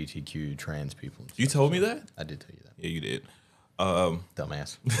LGBTQ trans people. and you stuff. told me that. I did tell you that, Yeah, you did.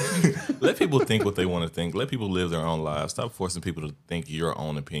 dumbass. Let people think what they want to think. Let people live their own lives. Stop forcing people to think your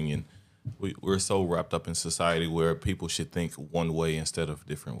own opinion. We're so wrapped up in society where people should think one way instead of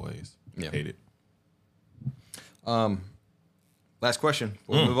different ways. Yeah. Hate it. Last question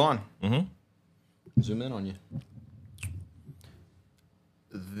before we move on. Mm-hmm. Zoom in on you.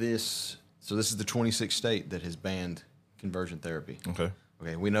 This is the 26th state that has banned conversion therapy. Okay.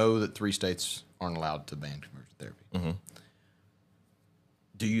 Okay, we know that 3 states aren't allowed to ban conversion therapy. Mm-hmm.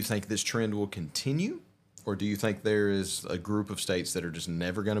 Do you think this trend will continue, or do you think there is a group of states that are just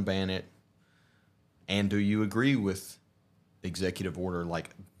never going to ban it? And do you agree with executive order like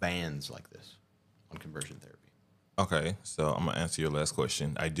bans like this on conversion therapy? Okay, so I'm gonna answer your last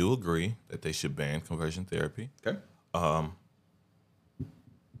question. I do agree that they should ban conversion therapy. Okay.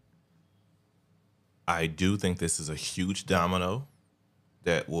 I do think this is a huge domino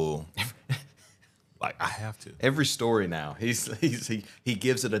that will, like, I have to. Every story now, he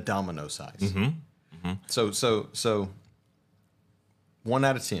gives it a domino size. Mm-hmm. So 1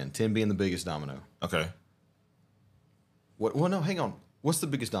 out of 10, 10 being the biggest domino. Okay. What? Well, no, hang on. What's the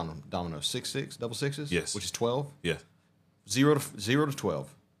biggest domino? 6, double sixes? Yes. Which is 12? Yeah. 0 to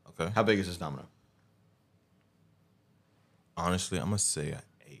 12. Okay. How big is this domino? Honestly, I'm gonna say an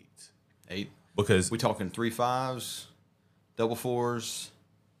 8 8. because We talking 3 5s, double 4s,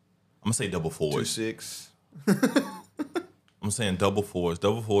 I'm gonna say double 2 fours. 6. I'm saying double fours.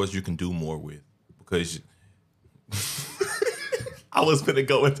 Double fours you can do more with because I was gonna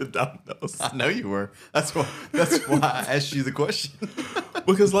go into dominoes I know you were. That's why I asked you the question.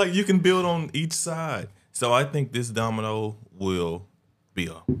 because like you can build on each side. So I think this domino will be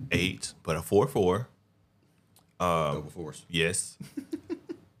a 8, but a 4-4. Double 4s. Yes.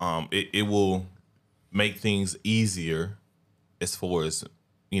 It will make things easier as far as,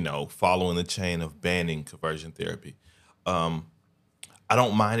 following the chain of banning conversion therapy. I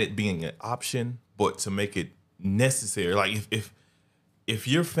don't mind it being an option, but to make it necessary, like if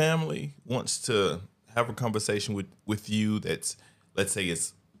your family wants to have a conversation with you that's, let's say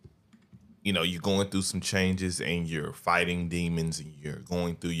it's, you're going through some changes and you're fighting demons and you're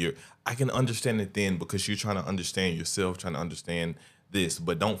going through I can understand it then because you're trying to understand yourself, trying to understand this,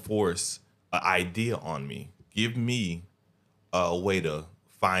 but don't force an idea on me. Give me a way to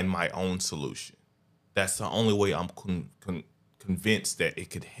find my own solution. That's the only way I'm convinced that it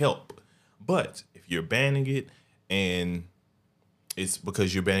could help. But if you're banning it and it's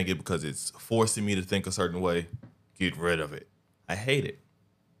because you're banning it because it's forcing me to think a certain way, get rid of it. I hate it.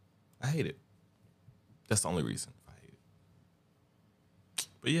 That's the only reason I hate it.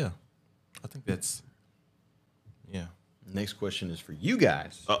 But yeah, I think that's, yeah. Next question is for you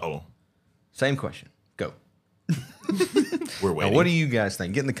guys. Uh-oh. Same question. Go. We're Now, waiting. what do you guys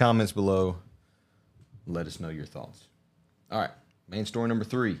think? Get in the comments below. Let us know your thoughts. All right. Main story number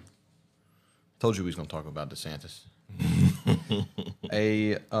 3. Told you we was going to talk about DeSantis.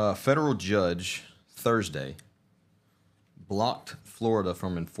 A federal judge Thursday blocked Florida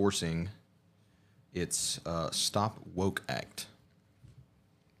from enforcing its Stop Woke Act.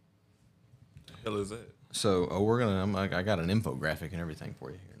 the hell is that? So I got an infographic and everything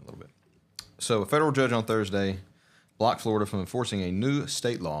for you here in a little bit. So a federal judge on Thursday blocked Florida from enforcing a new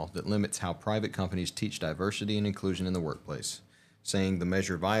state law that limits how private companies teach diversity and inclusion in the workplace, saying the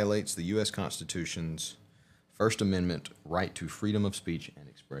measure violates the U.S. Constitution's First Amendment right to freedom of speech and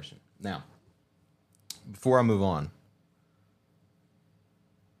expression. Now, before I move on,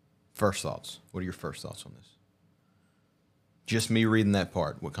 first thoughts. What are your first thoughts on this? Just me reading that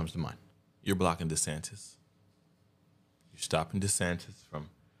part, what comes to mind? You're blocking DeSantis. You're stopping DeSantis from.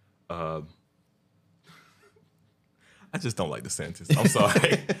 I just don't like DeSantis. I'm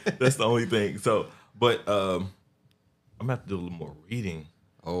sorry. That's the only thing. So, but I'm gonna have to do a little more reading.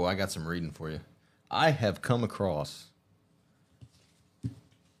 Oh, I got some reading for you. I have come across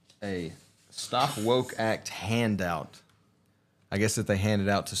a Stop Woke Act handout. I guess that they handed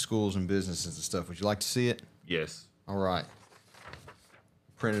out to schools and businesses and stuff. Would you like to see it? Yes. All right.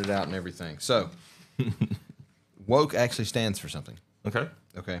 Printed it out and everything. So, Woke actually stands for something. Okay.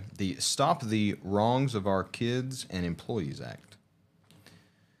 Okay. The Stop the Wrongs of Our Kids and Employees Act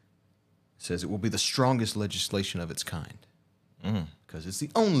says it will be the strongest legislation of its kind because it's the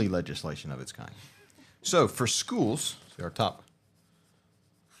only legislation of its kind. So for schools, see our top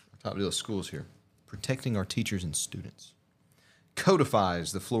deal of schools here, protecting our teachers and students,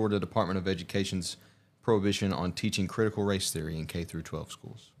 codifies the Florida Department of Education's prohibition on teaching critical race theory in K through 12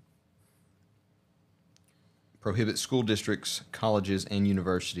 schools. Prohibits school districts, colleges, and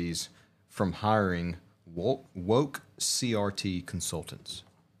universities from hiring woke CRT consultants.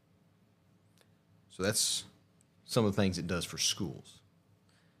 So that's some of the things it does for schools.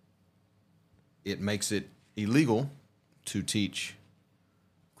 It makes it illegal to teach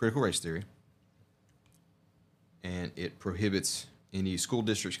critical race theory, and it prohibits any school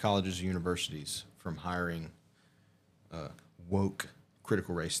districts, colleges, or universities from hiring woke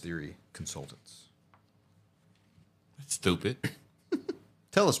critical race theory consultants. That's stupid.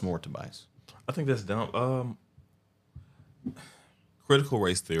 Tell us more, Tobias. I think that's dumb. Critical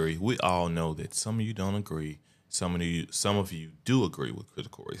race theory. We all know that some of you don't agree. Some of you do agree with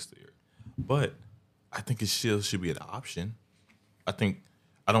critical race theory, but I think it still should be an option. I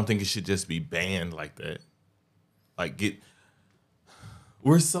don't think it should just be banned like that.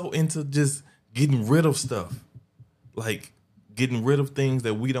 We're so into just getting rid of stuff, like getting rid of things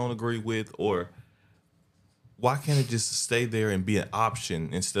that we don't agree with, or why can't it just stay there and be an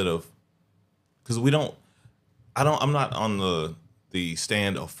option instead of? Because I'm not on the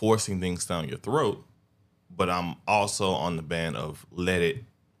stand of forcing things down your throat, but I'm also on the band of let it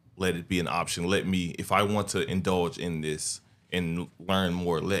be an option. Let me, if I want to indulge in this and learn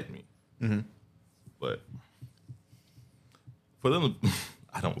more, let me. Mm-hmm. But for them,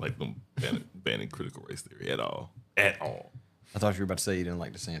 I don't like them banning critical race theory at all. At all. I thought you were about to say you didn't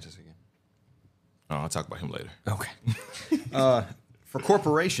like DeSantis again. No, I'll talk about him later. Okay. For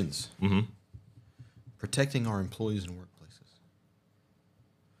corporations, protecting our employees in workplaces.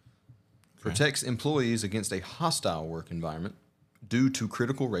 Okay. Protects employees against a hostile work environment due to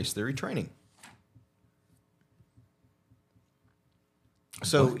critical race theory training.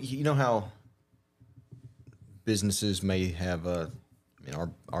 So, you know how businesses may have our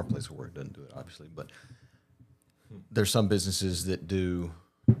place of work doesn't do it, obviously, but there's some businesses that do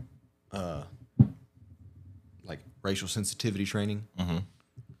like racial sensitivity training. Mm-hmm.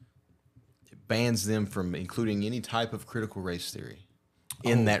 It bans them from including any type of critical race theory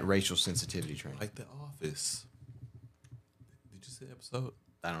in that racial sensitivity training. Like The Office. Did you see the episode?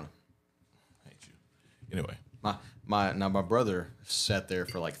 I don't know. I hate you. Anyway. My brother sat there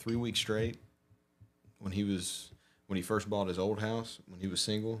for like 3 weeks straight when he first bought his old house when he was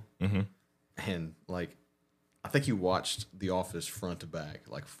single, and like I think he watched The Office front to back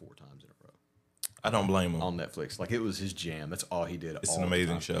like 4 times in a row. I don't blame him. On Netflix, like it was his jam. That's all he did. It's an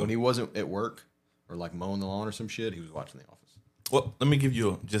amazing show. When he wasn't at work or like mowing the lawn or some shit, he was watching The Office. Well, let me give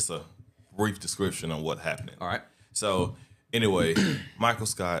you just a brief description on what happened. All right. So anyway, Michael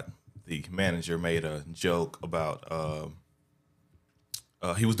Scott, the manager, made a joke about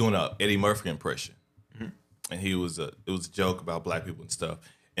he was doing a Eddie Murphy impression, and it was a joke about black people and stuff,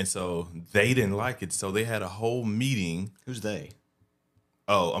 and so they didn't like it, so they had a whole meeting. Who's they?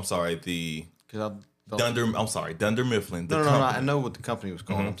 Oh, I'm sorry, Dunder Mifflin. No, I know what the company was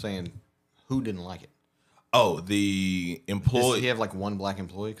called. I'm saying, who didn't like it? Oh, the employee. Did he have like one black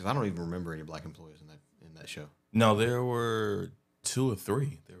employee? Because I don't even remember any black employees in that show. No, there were 2 or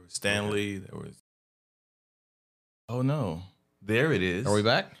 3. There was Stanley. There was. Oh no! There it is. Are we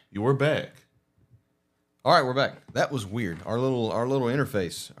back? You were back. All right, we're back. That was weird. Our little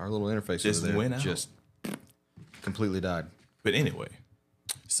interface just over there went out. Just completely died. But anyway,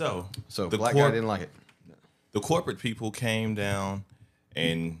 so the black guy didn't like it. The corporate people came down,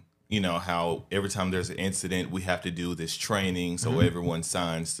 and you know how every time there's an incident, we have to do this training, so everyone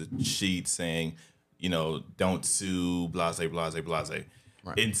signs the sheet saying, you know, don't sue, blase, blase, blase.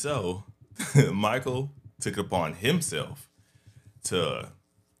 Right. And so Michael took it upon himself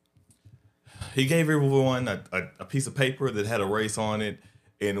he gave everyone a piece of paper that had a race on it,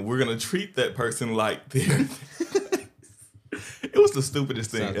 and we're going to treat that person like they're... It was the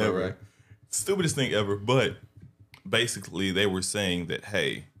stupidest thing ever. Right. Stupidest thing ever. But basically they were saying that,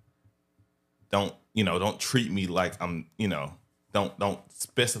 hey, don't treat me like I'm, don't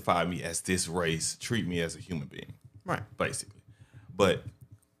specify me as this race. Treat me as a human being. Right. Basically. But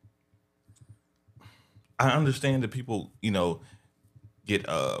I understand that people,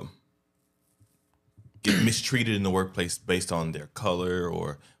 get mistreated in the workplace based on their color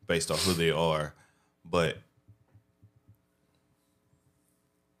or based on who they are. But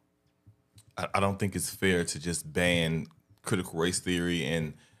I don't think it's fair to just ban critical race theory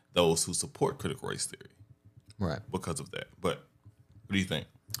and those who support critical race theory Right. because of that. But what do you think?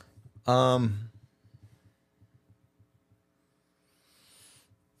 I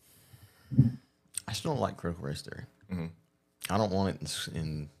still don't like critical race theory. I don't want it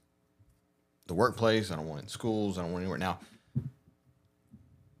in the workplace. I don't want it in schools. I don't want it anywhere. Now,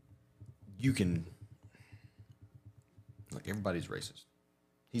 you can, like, everybody's racist.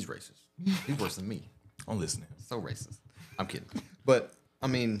 He's racist. He's worse than me. I'm listening. So racist. I'm kidding. But, I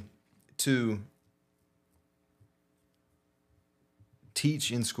mean, to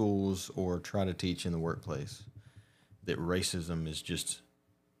teach in schools or try to teach in the workplace that racism is just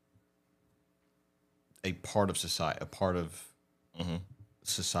a part of society, a part of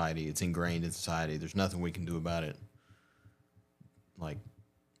society. It's ingrained in society. There's nothing we can do about it. Like,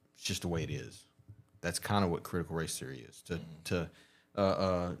 it's just the way it is. That's kind of what critical race theory is.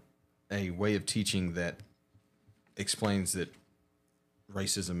 A way of teaching that explains that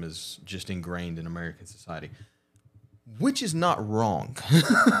racism is just ingrained in American society, which is not wrong.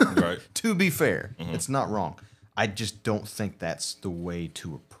 Right. To be fair, it's not wrong. I just don't think that's the way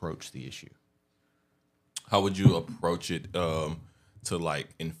to approach the issue. How would you approach it to like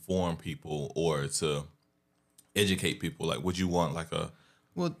inform people or to educate people? Like, would you want like a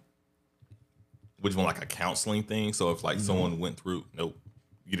Well, would you want like a counseling thing? So if like someone went through, nope,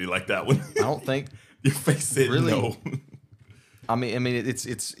 you didn't like that one. I don't think. Your face said Really? no. I mean,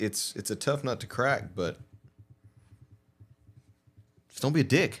 it's a tough nut to crack, but just don't be a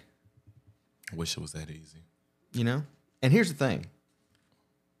dick, I wish it was that easy. you know. And here's the thing: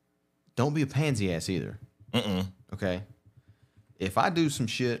 don't be a pansy ass either. Okay. If I do some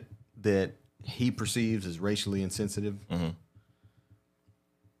shit that he perceives as racially insensitive, I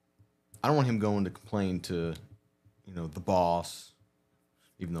don't want him going to complain to, the boss.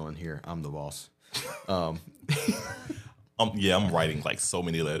 Even though in here I'm the boss. Yeah, I'm writing like so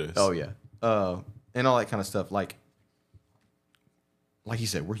many letters. Oh yeah, and all that kind of stuff. Like you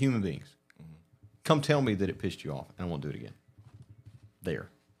said, we're human beings. Come tell me that it pissed you off, and I won't do it again. There,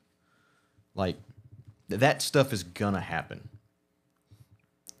 like that stuff is gonna happen.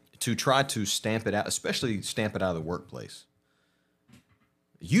 To try to stamp it out, especially stamp it out of the workplace.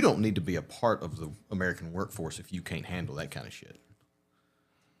 You don't need to be a part of the American workforce if you can't handle that kind of shit.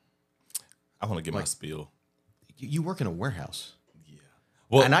 I want to get my spiel. You work in a warehouse. Yeah.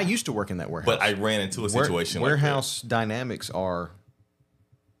 Well, And I used to work in that warehouse. but I ran into a situation warehouse dynamics are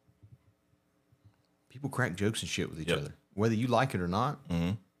people crack jokes and shit with each other, whether you like it or not.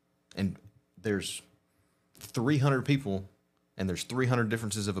 And there's 300 people, and there's 300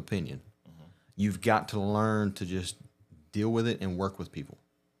 differences of opinion. You've got to learn to just deal with it and work with people.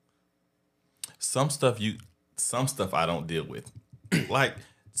 Some stuff I don't deal with. Like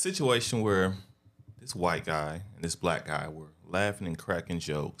situation where this white guy and this black guy were laughing and cracking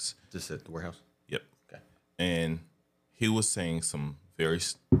jokes. Just at the warehouse? Yep. Okay. And he was saying some very,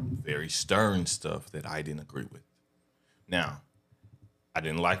 very stern stuff that I didn't agree with. Now, I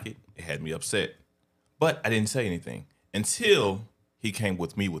didn't like it. It had me upset. But I didn't say anything until he came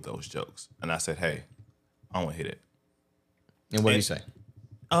with me with those jokes. And I said, hey, I don't want to hear it. And what did he say?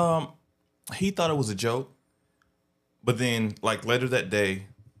 He thought it was a joke. But then, like, later that day,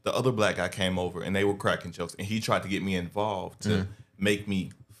 the other black guy came over and they were cracking jokes. And he tried to get me involved to make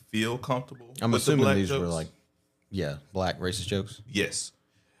me feel comfortable. I'm with assuming the black these jokes. were like, black racist jokes. Yes.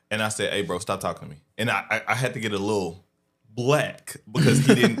 And I said, hey, bro, stop talking to me. And I had to get a little black because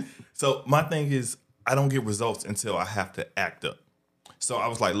he didn't. So my thing is, I don't get results until I have to act up. So I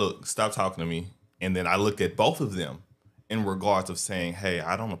was like, look, stop talking to me. And then I looked at both of them in regards of saying, hey,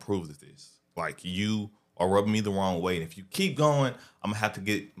 I don't approve of this. Like, you are rubbing me the wrong way. And if you keep going, I'm going to have to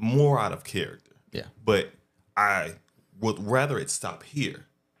get more out of character. Yeah. But I would rather it stop here.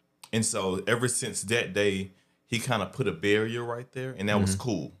 And so ever since that day, he kind of put a barrier right there. And that was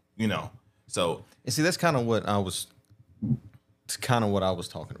cool, So, And see, that's kind of what I was. It's kind of what I was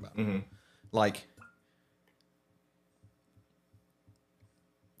talking about. Like,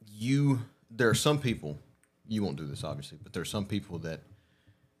 there are some people. You won't do this, obviously, but there are some people that,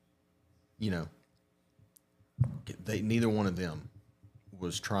 neither one of them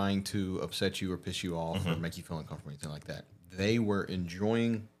was trying to upset you or piss you off or make you feel uncomfortable or anything like that. They were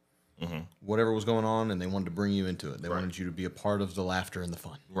enjoying whatever was going on, and they wanted to bring you into it. They wanted you to be a part of the laughter and the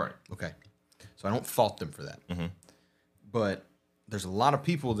fun. right. Okay. So I don't fault them for that. But there's a lot of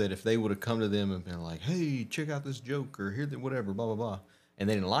people that if they would have come to them and been like, hey, check out this joke or hear that whatever, blah, blah, blah, and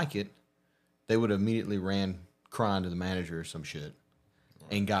they didn't like it, they would have immediately ran crying to the manager or some shit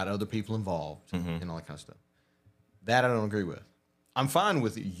and got other people involved and all that kind of stuff. That I don't agree with. I'm fine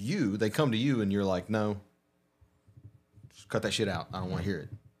with you. They come to you and you're like, no, just cut that shit out. I don't want to hear it.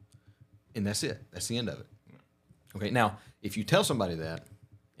 And that's it. That's the end of it. Okay. Now, if you tell somebody that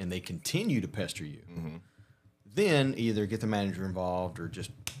and they continue to pester you, then either get the manager involved or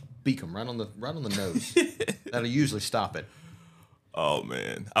just beak them right on the nose. That'll usually stop it. Oh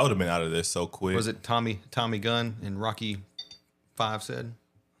man, I would have been out of there so quick. Was it Tommy Gunn in Rocky 5 said?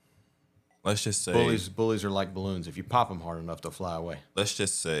 Let's just say bullies are like balloons. If you pop them hard enough, they'll fly away. Let's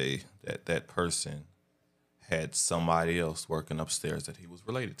just say that person had somebody else working upstairs that he was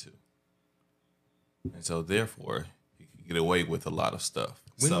related to, and so therefore he could get away with a lot of stuff.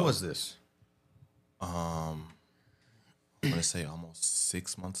 When was this? I'm gonna say almost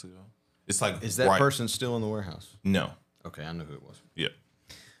 6 months ago. It's like, is that person still in the warehouse? No. Okay, I know who it was. Yeah.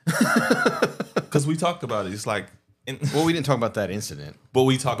 Because we talked about it. It's like, well, we didn't talk about that incident, but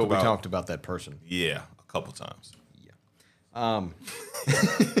we talked about that person. Yeah, a couple times. Yeah.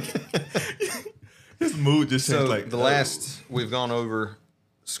 His mood just seems like the last we've gone over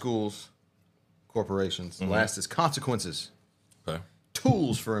schools, corporations. The last is consequences. Okay.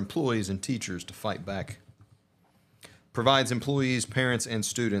 Tools for employees and teachers to fight back. Provides employees, parents, and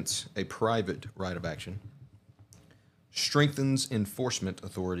students a private right of action. Strengthens enforcement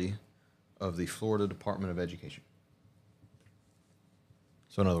authority of the Florida Department of Education.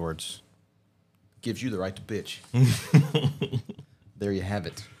 So in other words, gives you the right to bitch. There you have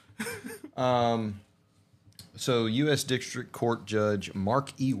it. So U.S. District Court Judge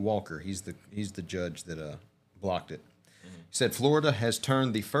Mark E. Walker, he's the judge that blocked it. He said Florida has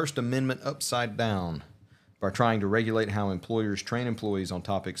turned the First Amendment upside down by trying to regulate how employers train employees on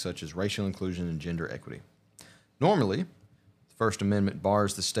topics such as racial inclusion and gender equity. Normally, the First Amendment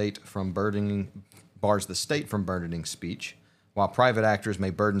bars the state from burdening speech, while private actors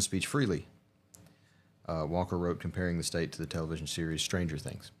may burden speech freely. Walker wrote comparing the state to the television series Stranger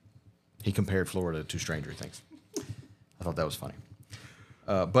Things. He compared Florida to Stranger Things. I thought that was funny.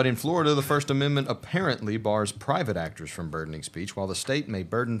 But in Florida, the First Amendment apparently bars private actors from burdening speech, while the state may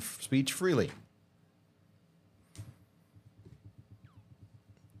burden speech freely.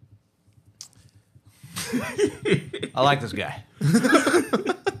 I like this guy.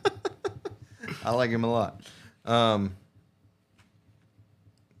 I like him a lot.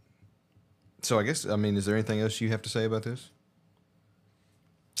 So I guess, is there anything else you have to say about this?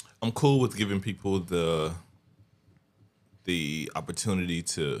 I'm cool with giving people the opportunity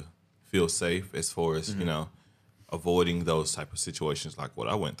to feel safe as far as, avoiding those type of situations like what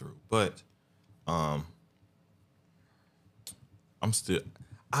I went through. But I'm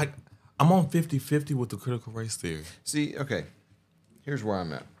on 50-50 with the critical race theory. See, okay. Here's where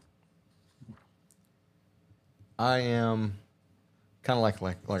I'm at. I am kind of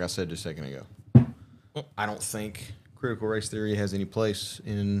like I said just a second ago. I don't think critical race theory has any place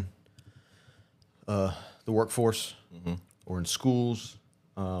in the workforce or in schools.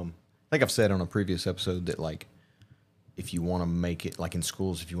 I think I've said on a previous episode that, like, if you want to make it, like in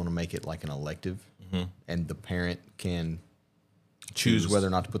schools, if you want to make it like an elective and the parent can choose whether or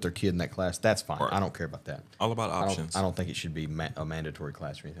not to put their kid in that class, that's fine. Right. I don't care about that. All about options. I don't think it should be a mandatory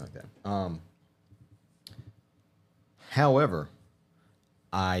class or anything like that. However,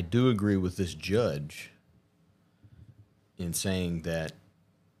 I do agree with this judge in saying that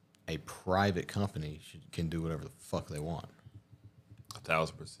a private company can do whatever the fuck they want.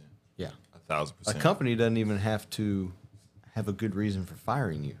 1,000%. Yeah. 1,000%. A company doesn't even have to have a good reason for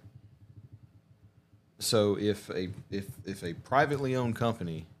firing you. So if a privately owned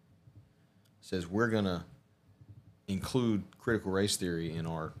company says we're going to include critical race theory in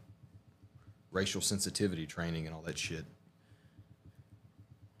our racial sensitivity training and all that shit,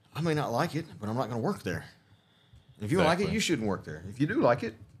 I may not like it, but I'm not going to work there. If you don't like it, you shouldn't work there. If you do like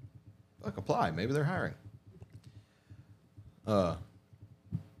it, fuck, apply. Maybe they're hiring.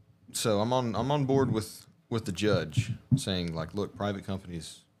 So I'm on board with the judge saying, like, look, private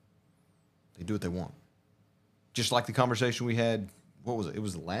companies, they do what they want. Just like the conversation we had, what was it? It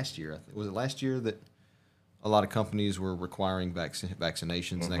was last year. Was it last year that a lot of companies were requiring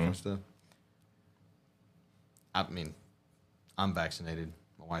vaccinations and that kind of stuff? I mean, I'm vaccinated.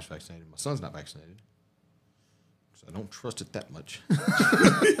 My wife's vaccinated. My son's not vaccinated. So I don't trust it that much.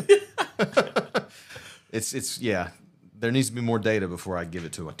 It's yeah. There needs to be more data before I give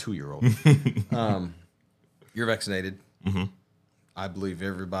it to a 2-year-old. You're vaccinated. Mm-hmm. I believe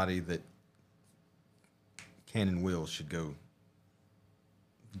everybody that can and will should go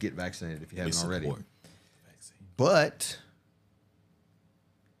get vaccinated if you haven't already. But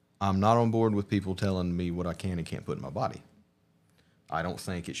I'm not on board with people telling me what I can and can't put in my body. I don't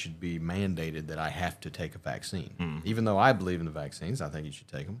think it should be mandated that I have to take a vaccine. Even though I believe in the vaccines, I think you should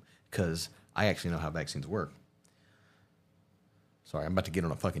take them because I actually know how vaccines work. Sorry, I'm about to get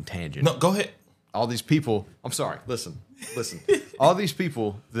on a fucking tangent. No, go ahead. All these people, I'm sorry, listen. All these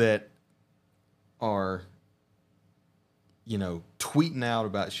people that are, tweeting out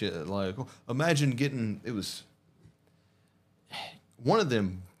about shit like, imagine it was one of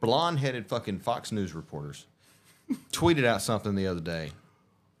them blonde-headed fucking Fox News reporters tweeted out something the other day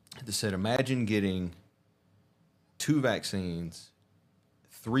that said, imagine getting 2 vaccines,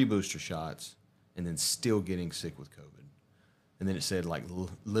 3 booster shots, and then still getting sick with COVID. And then it said, like,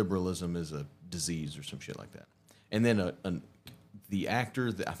 liberalism is a disease or some shit like that. And then the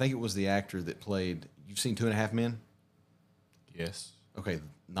actor, I think it was the actor that played, you've seen 2.5 Men? Yes. Okay,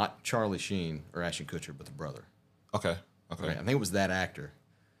 not Charlie Sheen or Ashton Kutcher, but the brother. Okay. I think it was that actor.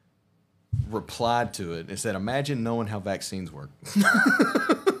 Replied to it and said, imagine knowing how vaccines work.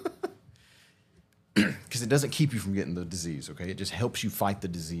 Because it doesn't keep you from getting the disease, okay? It just helps you fight the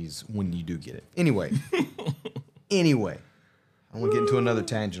disease when you do get it. Anyway. I don't want to get into another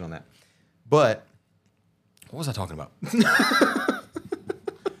tangent on that. But, what was I talking about?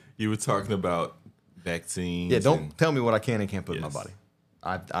 You were talking about vaccines. Yeah, don't tell me what I can and can't put in my Yes. body.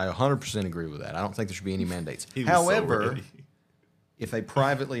 I 100% agree with that. I don't think there should be any mandates. He was so However, ready. if a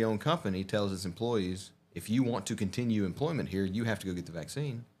privately owned company tells its employees, if you want to continue employment here, you have to go get the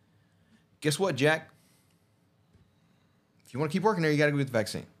vaccine. Guess what, Jack? If you want to keep working there, you got to go get the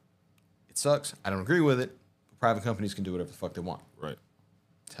vaccine. It sucks. I don't agree with it. But private companies can do whatever the fuck they want. Right.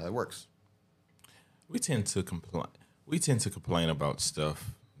 That's how that works. We tend to complain. We tend to complain about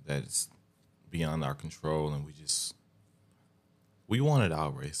stuff that's beyond our control, and we want it our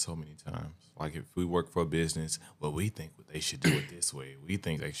way so many times. Like if we work for a business, well, we think they should do it this way. We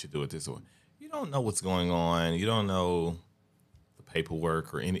think they should do it this way. You don't know what's going on. You don't know the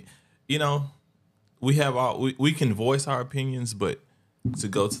paperwork or any. We have we can voice our opinions, but to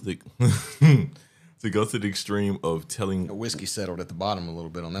go to the to go to the extreme of telling The whiskey settled at the bottom a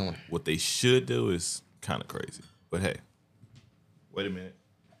little bit on that one. what they should do is kind of crazy. But hey, wait a minute.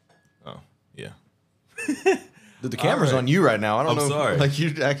 Oh, yeah. Dude, the camera's All right. on you right now. I don't I'm know. sorry. Like,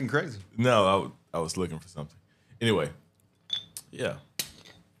 you're acting crazy. No, I was looking for something. Anyway, yeah.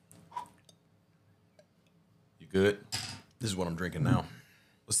 You good? This is what I'm drinking now.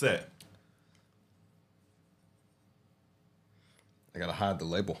 What's that? I gotta hide the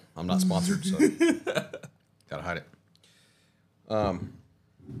label. I'm not sponsored, so gotta hide it. I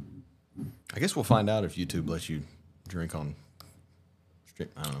guess we'll find out if YouTube lets you drink on.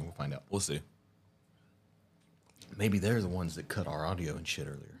 I don't know. We'll find out. We'll see. Maybe they're the ones that cut our audio and shit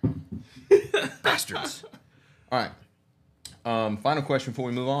earlier. Bastards. All right. Final question before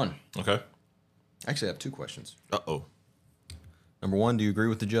we move on. Okay. Actually, I have 2 questions. Uh-oh. Number 1, do you agree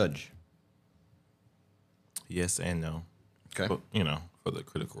with the judge? Yes and no. Okay. But, for the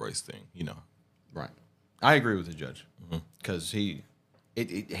critical race thing, Right. I agree with the judge because he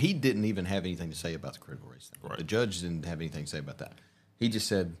didn't even have anything to say about the critical race thing. Right. The judge didn't have anything to say about that. He just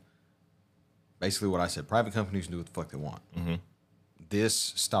said basically what I said. Private companies can do what the fuck they want.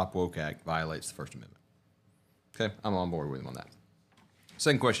 This Stop Woke Act violates the First Amendment. Okay, I'm on board with him on that.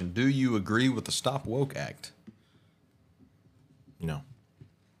 Second question, do you agree with the Stop Woke Act? No.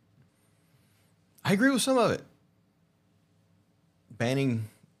 I agree with some of it. Banning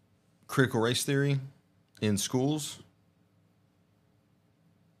critical race theory in schools,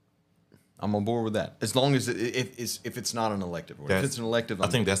 I'm on board with that. As long as if it's not an elective. Or if it's an elective, I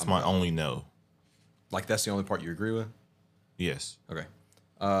think that's I'm my not. only no. Like, that's the only part you agree with? Yes. Okay.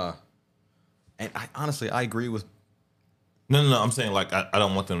 And I agree with... No. I'm saying, like, I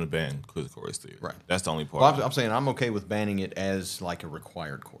don't want them to ban critical race theory. Right. That's the only part. Well, I'm saying I'm okay with banning it as, like, a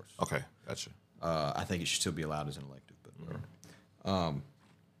required course. Okay, gotcha. I think it should still be allowed as an elective, but whatever.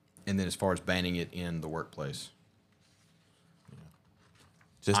 And then as far as banning it in the workplace,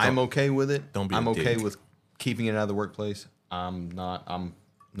 I'm okay with it. don't be I'm a okay dick. with keeping it out of the workplace. I'm not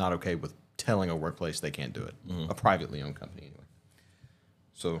okay with telling a workplace they can't do it. A privately owned company, anyway.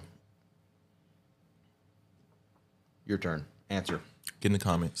 So, your turn. Answer. Get in the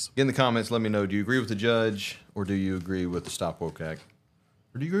comments. Get in the comments. Let me know. Do you agree with the judge, or do you agree with the Stop Woke Act,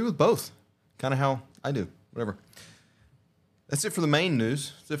 or do you agree with both? Kind of how I do. Whatever. That's it for the main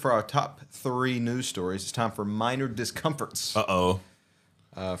news. That's it for our top 3 news stories. It's time for minor discomforts. Uh-oh.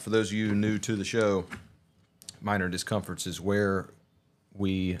 For those of you new to the show, minor discomforts is where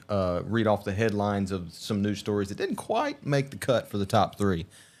we read off the headlines of some news stories that didn't quite make the cut for the top 3.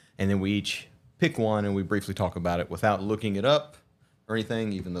 And then we each pick one and we briefly talk about it without looking it up, or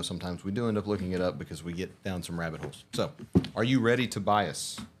anything, even though sometimes we do end up looking it up because we get down some rabbit holes. So, are you ready,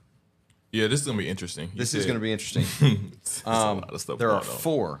 Tobias? Yeah, this is gonna be interesting. This is going to be interesting. There's a lot of stuff There are going on.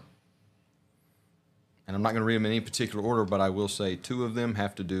 4, and I'm not going to read them in any particular order, but I will say 2 of them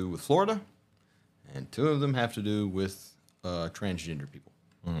have to do with Florida, and 2 of them have to do with transgender people.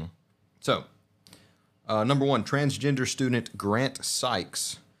 So, number 1, transgender student Grant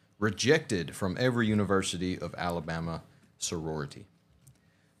Sykes rejected from every University of Alabama sorority.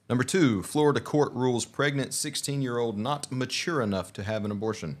 Number 2, Florida court rules pregnant 16-year-old not mature enough to have an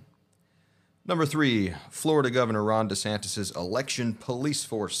abortion. Number 3, Florida Governor Ron DeSantis' election police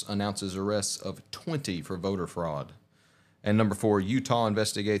force announces arrests of 20 for voter fraud. And number 4, Utah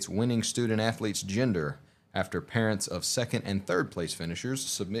investigates winning student athlete's gender after parents of second and third place finishers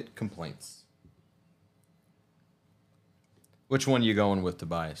submit complaints. Which one are you going with,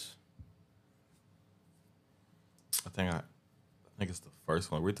 Tobias? I think it's the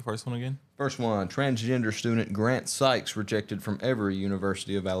first one. Read the first one again. First one, transgender student Grant Sykes rejected from every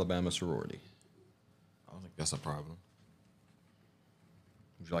University of Alabama sorority. I don't think that's a problem.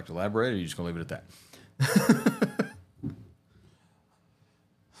 Would you like to elaborate, or are you just going to leave it at that?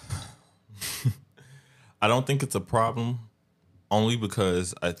 I don't think it's a problem, only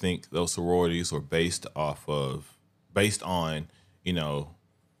because I think those sororities were based on, you know,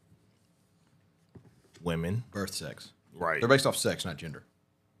 women. Birth sex. Right. They're based off sex, not gender.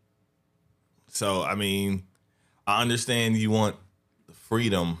 So, I mean, I understand you want the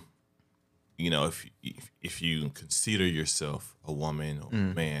freedom, you know, if you consider yourself a woman or a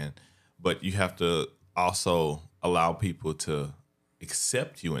man, but you have to also allow people to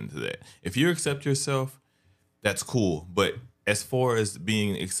accept you into that. If you accept yourself, that's cool. But as far as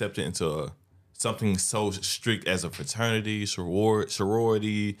being accepted into something so strict as a fraternity,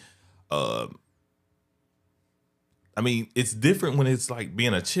 sorority, I mean, it's different when it's like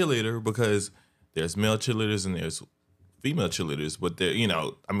being a cheerleader, because there's male cheerleaders and there's female cheerleaders, but they're, you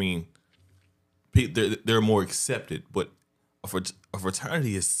know, I mean, they're more accepted. But a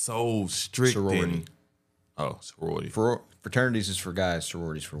fraternity is so strict. Sorority. Sorority. Fraternities is for guys,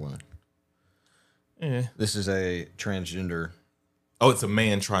 sororities for women. Yeah. This is a transgender. Oh, it's a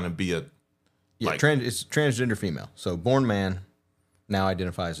man trying to be a. Yeah, like, it's transgender female. So born man, now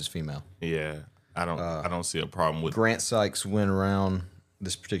identifies as female. Yeah, I don't see a problem with. Grant Sykes went around,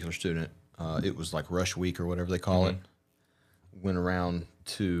 this particular student. It was like Rush Week or whatever they call it. Went around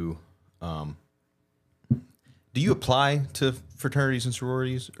to. Do you apply to fraternities and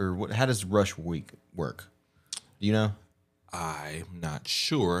sororities, or what? How does Rush Week work? Do you know? I'm not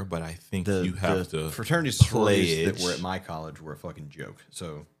sure, but I think you have to. Fraternities and sororities that pledge. were at my college were a fucking joke.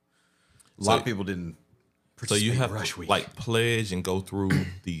 So a lot of people didn't. So you have Rush to Week. like pledge and go through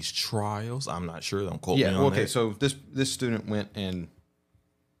these trials. I'm not sure. Don't quote me on okay. that. So this student went and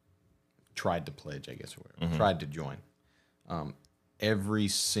tried to pledge, I guess, or whatever. Tried to join every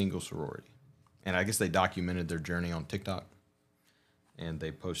single sorority, and I guess they documented their journey on TikTok, and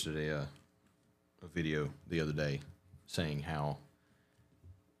they posted a video the other day saying how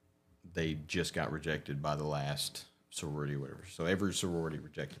they just got rejected by the last sorority or whatever. So every sorority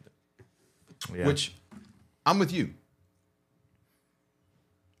rejected it. Yeah. Which I'm with you.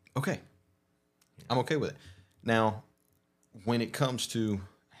 Okay. I'm okay with it. Now, when it comes to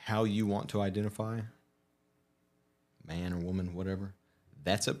how you want to identify, man or woman, whatever,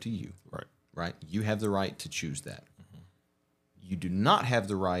 that's up to you. Right. Right? You have the right to choose that. You do not have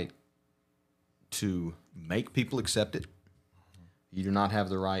the right to make people accept it. You do not have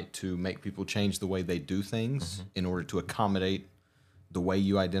the right to make people change the way they do things in order to accommodate the way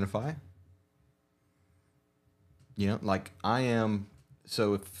you identify. You know, like I am.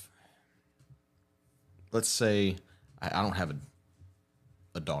 So if, let's say, I don't have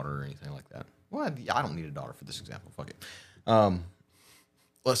a daughter or anything like that. Well, I don't need a daughter for this example. Fuck it.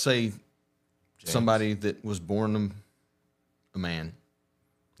 Let's say somebody that was born a man,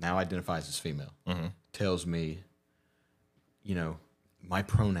 now identifies as female, tells me, you know, my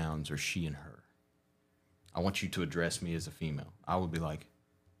pronouns are she and her. I want you to address me as a female. I would be like,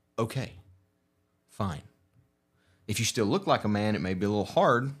 okay, fine. If you still look like a man, it may be a little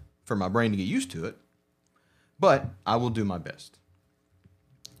hard for my brain to get used to it, but I will do my best.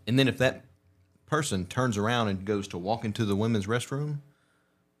 And then if that person turns around and goes to walk into the women's restroom,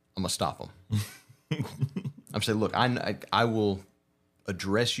 I'm going to stop them. I'm saying, look, I will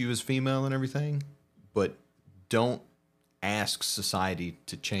address you as female and everything, but don't ask society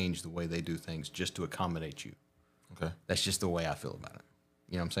to change the way they do things just to accommodate you. Okay. That's just the way I feel about it.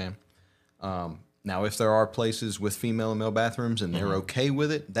 You know what I'm saying? Now, if there are places with female and male bathrooms and they're okay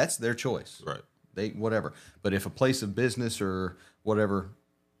with it, that's their choice. Right. They whatever. But if a place of business or whatever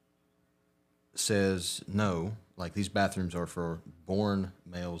says no, like these bathrooms are for born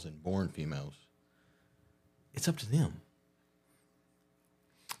males and born females, it's up to them.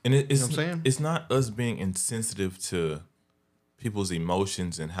 And it's, You know what I'm saying? it's not us being insensitive to people's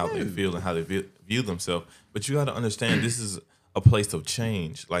emotions and how they feel and how they view themselves. But you got to understand, this is a place of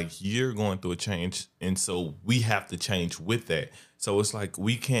change. Like, you're going through a change, and so we have to change with that. So it's like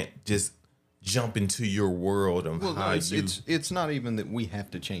we can't just jump into your world and Well, how no, you. it's not even that we have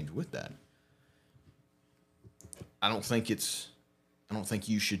to change with that. I don't think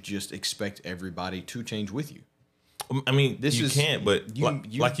you should just expect everybody to change with you. I mean, you can't, but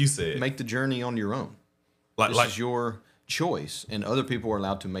like you said, make the journey on your own. This is your choice, and other people are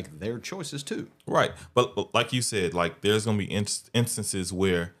allowed to make their choices too. right. But like you said, like there's gonna be instances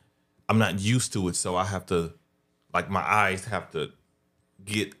where I'm not used to it, so I have to, like, my eyes have to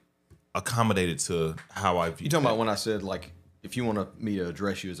get accommodated to how I view. You talking about when I said, like, if you want me to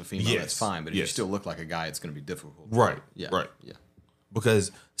address you as a female, Yes. that's fine, but if you Yes. still look like a guy, it's going to be difficult. Right. Yeah. Right. Yeah.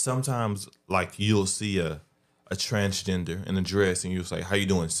 Because sometimes, like, you'll see a transgender in a dress and you'll say, "How you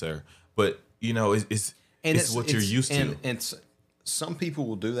doing, sir?" But you know, it's what you're used to. And some people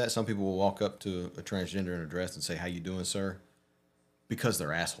will do that. Some people will walk up to a transgender in a dress and say, "How you doing, sir?" Because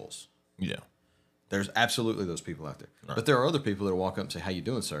they're assholes. Yeah. There's absolutely those people out there. Right. But there are other people that will walk up and say, "How you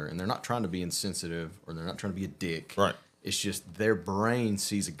doing, sir?" And they're not trying to be insensitive, or they're not trying to be a dick. Right. It's just their brain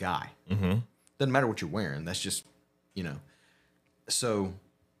sees a guy. Mm-hmm. Doesn't matter what you're wearing. That's just, you know. So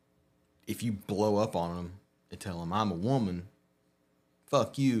if you blow up on them and tell them, "I'm a woman,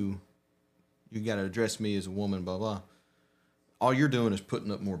 fuck you, you got to address me as a woman, blah, blah," all you're doing is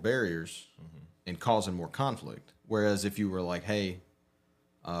putting up more barriers and causing more conflict. Whereas if you were like, "Hey,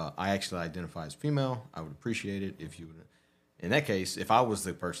 I actually identify as female, I would appreciate it if you would." In that case, if I was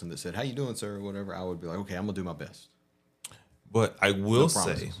the person that said, "How you doing, sir?" or whatever, I would be like, "Okay, I'm going to do my best." But I will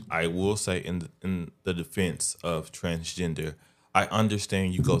promises. say, in the defense of transgender, I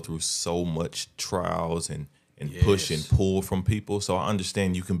understand you go through so much trials and push and Yes. pull from people. So I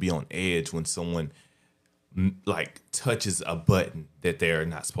understand you can be on edge when someone like touches a button that they're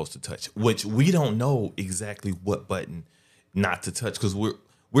not supposed to touch, which we don't know exactly what button not to touch because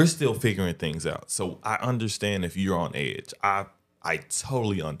we're still figuring things out. So I understand if you're on edge. I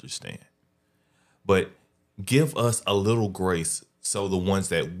totally understand. But give us a little grace so the ones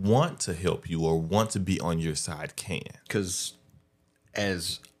that want to help you or want to be on your side can. Because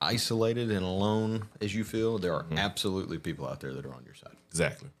as isolated and alone as you feel, there are absolutely people out there that are on your side.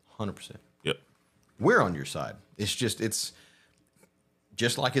 Exactly. 100%. Yep. We're on your side. It's just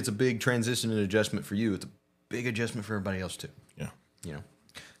like it's a big transition and adjustment for you. It's a big adjustment for everybody else too. Yeah. You know,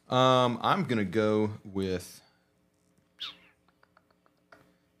 I'm gonna go with.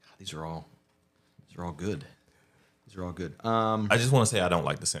 These are all good. These are all good. I just want to say I don't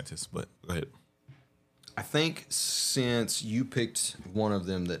like DeSantis, but go ahead. I think since you picked one of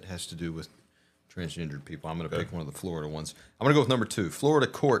them that has to do with transgendered people, I'm going to pick one of the Florida ones. I'm going to go with number 2. Florida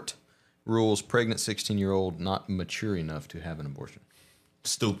court rules pregnant 16-year-old not mature enough to have an abortion.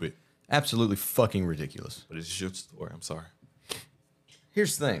 Stupid. Absolutely fucking ridiculous. But it's your story. I'm sorry.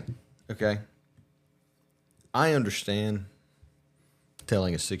 Here's the thing, okay? I understand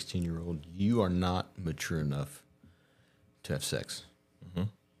telling a 16-year-old you are not mature enough to have sex. Mm-hmm.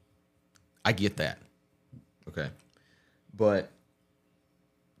 I get that. Okay. But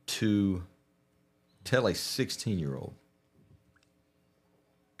to tell a 16-year-old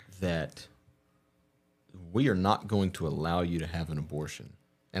that we are not going to allow you to have an abortion,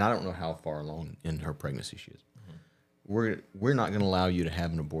 and I don't know how far along in her pregnancy she is, we're not going to allow you to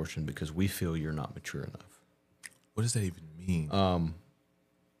have an abortion because we feel you're not mature enough. What does that even mean?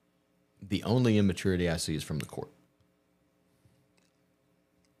 The only immaturity I see is from the court.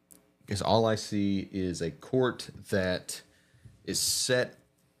 Because all I see is a court that is set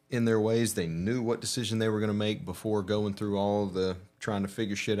in their ways. They knew what decision they were going to make before going through all the trying to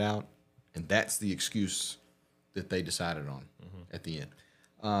figure shit out. And that's the excuse that they decided on at the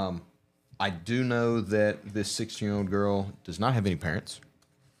end. I do know that this 16-year-old girl does not have any parents.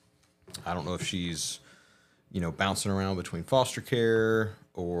 I don't know if she's, bouncing around between foster care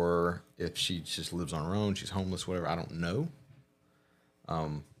or if she just lives on her own. She's homeless, whatever. I don't know.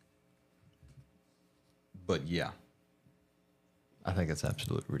 But yeah, I think that's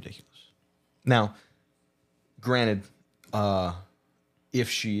absolutely ridiculous. Now, granted, if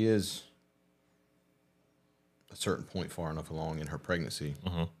she is a certain point far enough along in her pregnancy,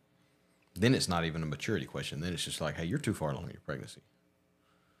 then it's not even a maturity question. Then it's just like, hey, you're too far along in your pregnancy.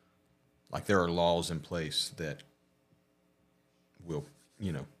 Like there are laws in place that will,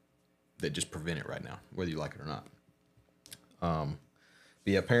 that just prevent it right now, whether you like it or not. But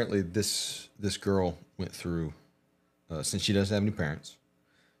yeah, apparently this girl went through, since she doesn't have any parents,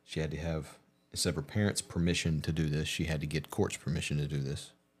 she had to have, instead of her parents' permission to do this, she had to get court's permission to do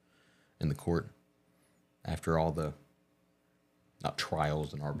this. And the court, after all the, not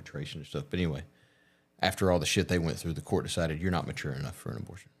trials and arbitration and stuff, but anyway, after all the shit they went through, the court decided you're not mature enough for an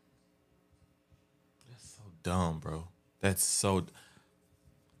abortion. That's so dumb, bro. That's so.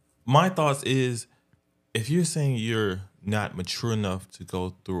 My thoughts is, if you're saying you're not mature enough to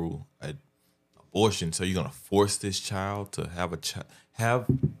go through an abortion, so you're gonna force this child to have have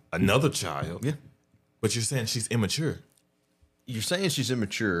another child. Yeah. But you're saying she's immature. You're saying she's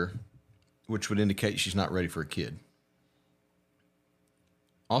immature, which would indicate she's not ready for a kid.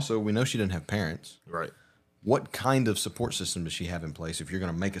 Also, we know she didn't have parents. Right. What kind of support system does she have in place if you're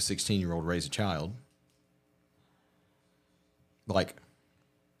going to make a 16-year-old raise a child? Like,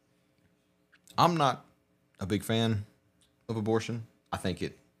 I'm not a big fan of abortion. I think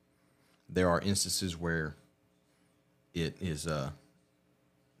there are instances where it is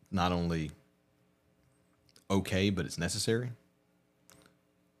not only okay, but it's necessary.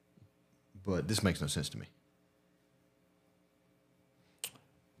 But this makes no sense to me.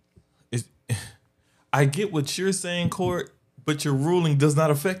 I get what you're saying, Court, but your ruling does not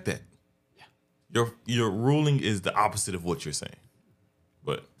affect that. Yeah. Your ruling is the opposite of what you're saying.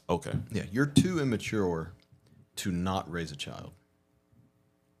 But okay. Yeah, you're too immature to not raise a child.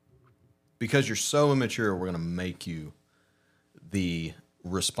 Because you're so immature, we're going to make you the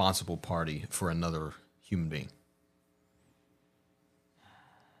responsible party for another human being.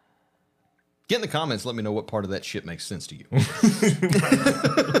 Get in the comments, let me know what part of that shit makes sense to you.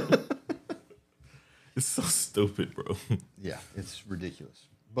 It's so stupid, bro. Yeah, it's ridiculous.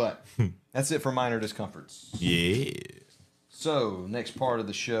 But that's it for minor discomforts. Yeah. So, next part of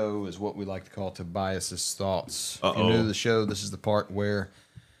the show is what we like to call Tobias's thoughts. Uh-oh. If you're new to the show, this is the part where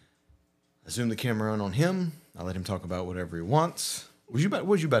I zoom the camera in on him. I let him talk about whatever he wants. What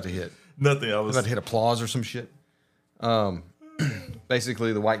was you about to hit? Nothing. I was about to hit applause or some shit.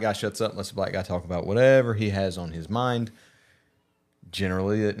 Basically, the white guy shuts up and lets the black guy talk about whatever he has on his mind.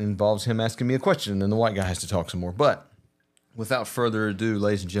 Generally, it involves him asking me a question, and then the white guy has to talk some more. But without further ado,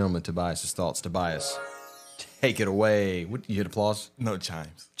 ladies and gentlemen, Tobias's thoughts. Tobias, take it away. What, you hit applause? no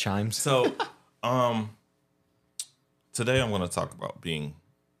chimes. Chimes? So, today I'm going to talk about being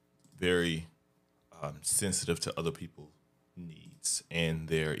very sensitive to other people's needs and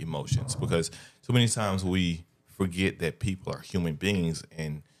their emotions, because so many times we forget that people are human beings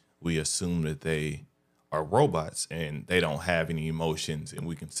and we assume that they are robots and they don't have any emotions and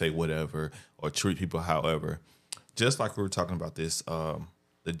we can say whatever or treat people however. Just like we were talking about this,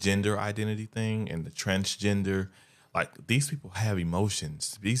 the gender identity thing and the transgender, like these people have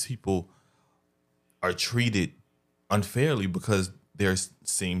emotions. These people are treated unfairly because they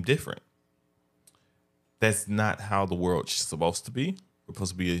seem different. That's not how the world's supposed to be. We're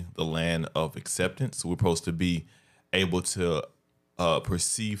supposed to be the land of acceptance. We're supposed to be able to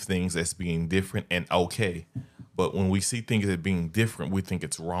perceive things as being different and okay. But when we see things as being different, we think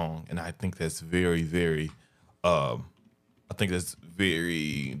it's wrong. And I think that's very, very,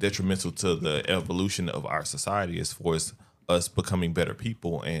 very detrimental to the evolution of our society as far as us becoming better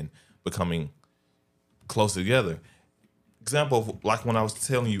people and becoming closer together. Example of, like when I was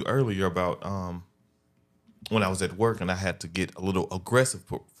telling you earlier about when I was at work and I had to get a little aggressive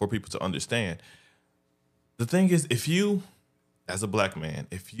for people to understand. The thing is, if you, as a black man,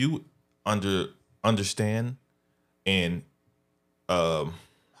 if you understand and how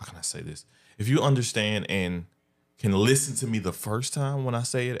can I say this? If you understand and can listen to me the first time when I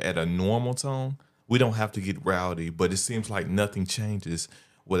say it at a normal tone, we don't have to get rowdy. But it seems like nothing changes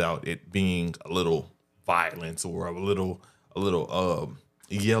without it being a little violence or a little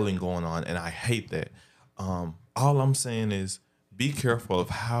yelling going on, and I hate that. All I'm saying is be careful of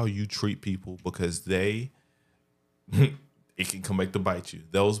how you treat people, because it can come back to bite you.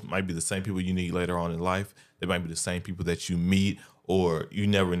 Those might be the same people you need later on in life. They might be the same people that you meet, or you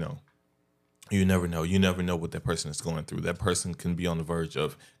never know. You never know. You never know what that person is going through. That person can be on the verge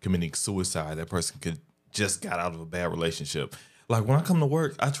of committing suicide. That person could just got out of a bad relationship. Like when I come to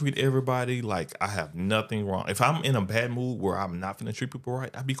work, I treat everybody like I have nothing wrong. If I'm in a bad mood where I'm not going to treat people right,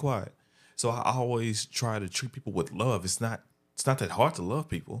 I be quiet. So I always try to treat people with love. It's not that hard to love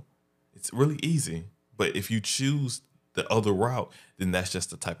people. It's really easy. But if you choose the other route, then that's just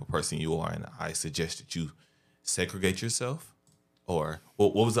the type of person you are. And I suggest that you segregate yourself, or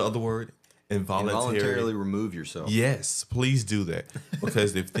what was the other word? Involuntarily remove yourself. Yes, please do that.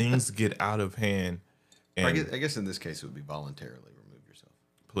 Because if things get out of hand, and I guess in this case it would be voluntarily remove yourself.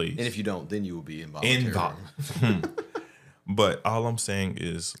 Please. And if you don't, then you will be involuntarily. But all I'm saying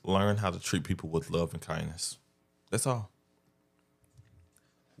is learn how to treat people with love and kindness. That's all.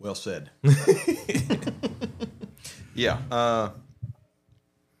 Well said. Yeah.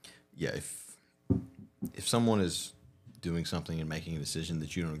 Yeah. If someone is doing something and making a decision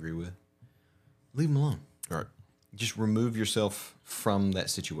that you don't agree with, leave them alone. All right. Just remove yourself from that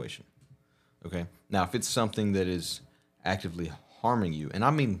situation. Okay. Now, if it's something that is actively harming you, and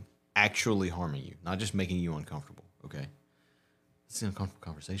I mean actually harming you, not just making you uncomfortable. Okay. It's an uncomfortable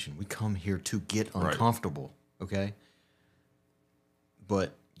conversation. We come here to get uncomfortable. Right. Okay.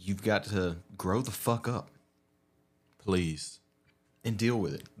 But you've got to grow the fuck up. Please. And deal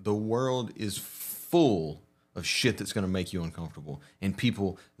with it. The world is full of shit that's going to make you uncomfortable, and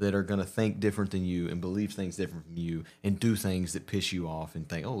people that are going to think different than you and believe things different from you and do things that piss you off and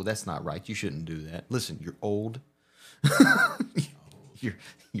think, oh, that's not right. You shouldn't do that. Listen, you're old. your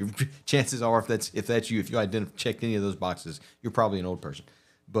chances are, if that's you, if you checked any of those boxes, you're probably an old person.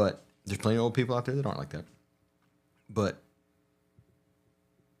 But there's plenty of old people out there that aren't like that. But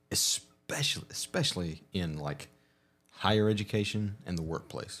especially in like higher education and the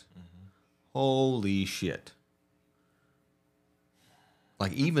workplace. Mm-hmm. Holy shit.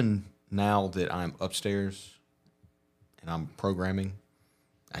 Like, even now that I'm upstairs and I'm programming,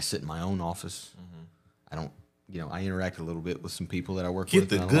 I sit in my own office. Mm-hmm. I don't, I interact a little bit with some people that I work with.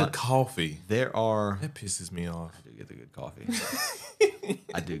 Get the good coffee. That pisses me off. I do get the good coffee.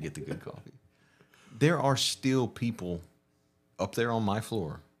 I do get the good coffee. There are still people up there on my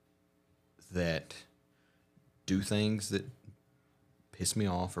floor that do things that piss me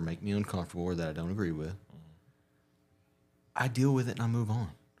off or make me uncomfortable or that I don't agree with. I deal with it and I move on.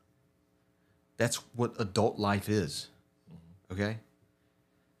 That's what adult life is. Okay?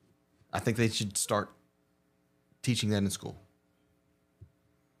 I think they should start teaching that in school.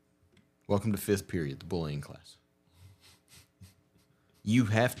 Welcome to 5th period, the bullying class. You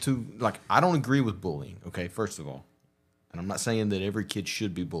have to, I don't agree with bullying, okay, first of all. And I'm not saying that every kid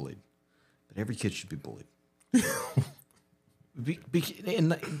should be bullied, but every kid should be bullied.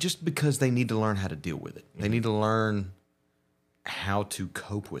 And just because they need to learn how to deal with it. They need to learn how to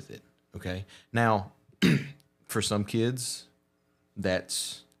cope with it, okay? Now, for some kids,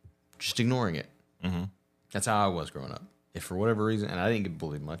 that's just ignoring it. Mm-hmm. That's how I was growing up. If for whatever reason, and I didn't get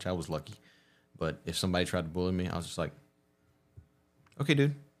bullied much, I was lucky. But if somebody tried to bully me, I was just like, okay,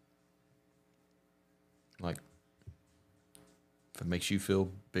 dude. Like, if it makes you feel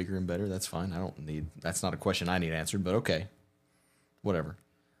bigger and better, that's fine. That's not a question I need answered, but okay. Whatever.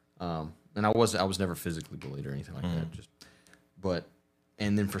 And I was never physically bullied or anything like that.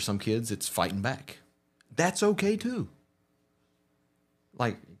 And then for some kids, it's fighting back. That's okay too.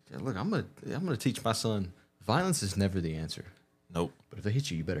 Like, look, I'm gonna teach my son, violence is never the answer. Nope. But if they hit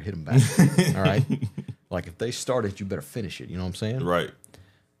you, you better hit them back. All right? Like, if they start it, you better finish it. You know what I'm saying? Right.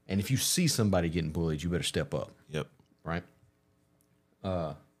 And if you see somebody getting bullied, you better step up. Yep. Right?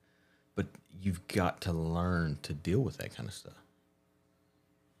 But you've got to learn to deal with that kind of stuff.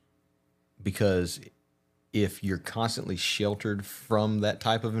 Because if you're constantly sheltered from that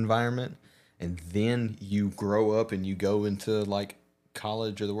type of environment, and then you grow up and you go into like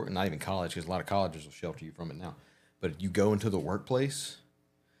college or the work, not even college, because a lot of colleges will shelter you from it now. But you go into the workplace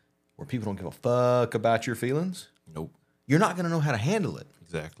where people don't give a fuck about your feelings. Nope. You're not going to know how to handle it.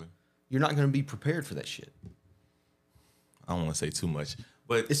 Exactly. You're not going to be prepared for that shit. I don't want to say too much,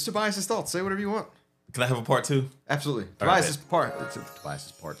 but it's Tobias's thoughts. Say whatever you want. Can I have a part 2? Absolutely. Tobias's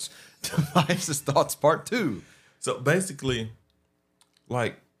thoughts part 2. So basically,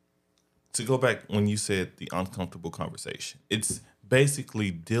 like, to go back when you said the uncomfortable conversation, it's basically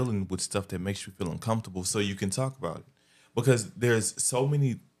dealing with stuff that makes you feel uncomfortable so you can talk about it. Because there's so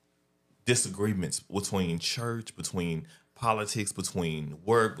many disagreements between church, between politics, between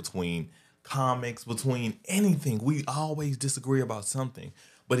work, between comics, between anything. We always disagree about something.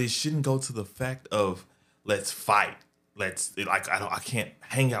 But it shouldn't go to the fact of let's fight. I can't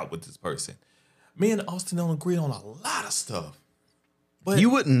hang out with this person. Me and Austin don't agree on a lot of stuff. But you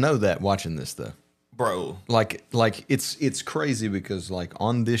wouldn't know that watching this though. Bro. Like it's crazy because like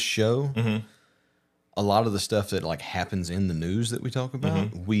on this show, a lot of the stuff that like happens in the news that we talk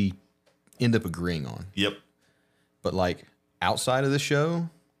about, we end up agreeing on. Yep. But like outside of the show,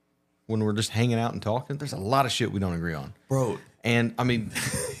 when we're just hanging out and talking, there's a lot of shit we don't agree on. Bro. And I mean,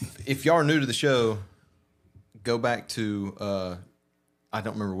 if y'all are new to the show, go back to I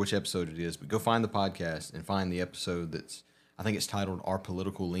don't remember which episode it is, but go find the podcast and find the episode that's, I think it's titled "Our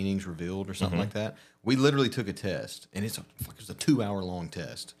Political Leanings Revealed" or something like that. We literally took a test, and it was a 2-hour-long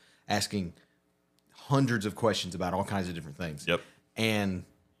test asking hundreds of questions about all kinds of different things. Yep. And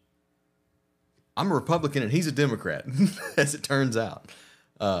I'm a Republican and he's a Democrat, as it turns out.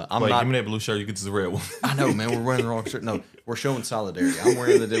 I'm Wait, not. give me that blue shirt. You get this red one. I know, man. We're wearing the wrong shirt. No, we're showing solidarity. I'm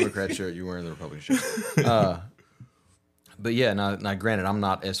wearing the Democrat shirt. You're wearing the Republican shirt. But yeah, now granted, I'm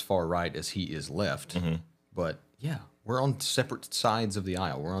not as far right as he is left. But yeah, we're on separate sides of the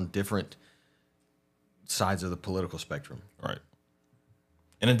aisle. We're on different sides of the political spectrum. Right.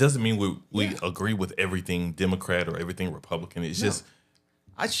 And it doesn't mean we agree with everything Democrat or everything Republican. It's just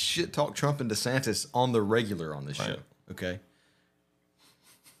I shit talk Trump and DeSantis on the regular on this Right. show. Okay.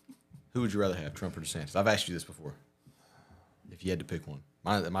 Who would you rather have, Trump or DeSantis? I've asked you this before. If you had to pick one,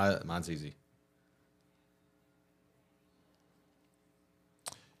 mine's easy.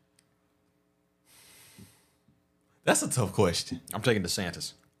 that's a tough question. I'm taking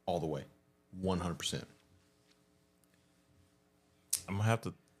DeSantis all the way, 100%. I'm gonna have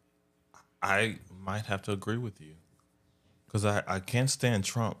to. I might have to agree with you because I can't stand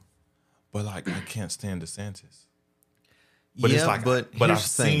Trump, but like I can't stand DeSantis. But it's like, but I've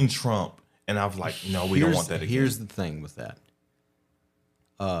here's the thing. seen Trump and I've like, no, we don't want that again. Here's the thing with that.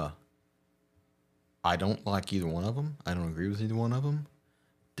 I don't like either one of them. I don't agree with either one of them.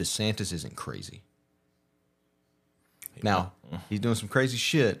 DeSantis isn't crazy. Now, he's doing some crazy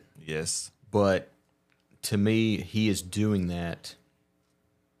shit, Yes. but to me, he is doing that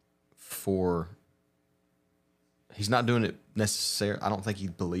for. He's not doing it necessarily. I don't think he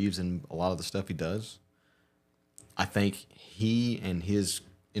believes in a lot of the stuff he does. I think he and his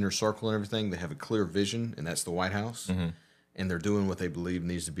inner circle and everything, they have a clear vision, and that's the White House. And they're doing what they believe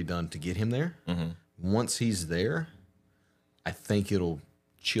needs to be done to get him there. Once he's there, I think it'll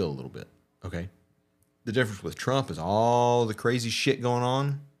chill a little bit. Okay. The difference with Trump is all the crazy shit going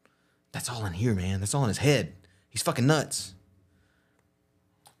on. That's all in here, man. That's all in his head. He's fucking nuts.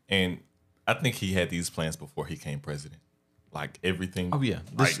 And I think he had these plans before he became president. Like everything. Oh yeah,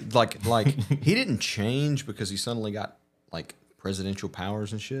 this, like he didn't change because he suddenly got like presidential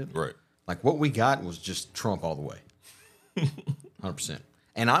powers and shit. Right. Like what we got was just Trump all the way, 100%.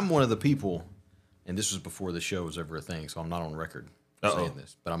 And I'm one of the people, and this was before the show was ever a thing, so I'm not on record saying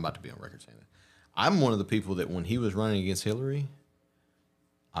this, but I'm about to be on record saying that. I'm one of the people that when he was running against Hillary,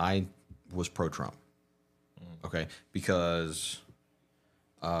 I was pro-Trump. Okay, because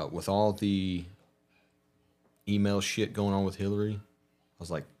with all the email shit going on with Hillary, I was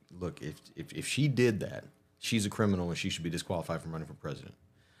like, look, if she did that, she's a criminal and she should be disqualified from running for president.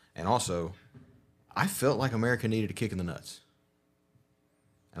 And also, I felt like America needed a kick in the nuts.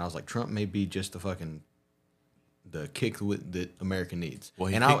 And I was like, Trump may be just the kick that America needs. Well,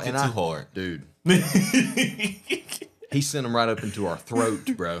 he and kicked it too hard. Dude. He sent them right up into our throat,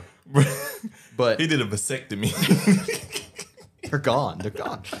 bro. But He did a vasectomy. they're gone. They're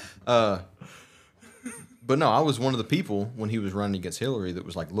gone. But no, I was one of the people when he was running against Hillary that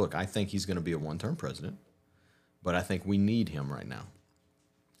was like, look, I think he's going to be a one-term president, but I think we need him right now.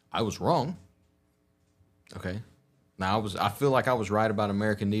 I was wrong. Okay. Now I feel like I was right about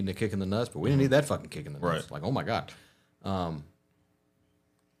America needing a kick in the nuts, but we didn't need that fucking kick in the nuts. Right. Like, oh my God.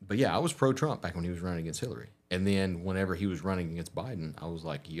 But yeah, I was pro-Trump back when he was running against Hillary. And then whenever he was running against Biden, I was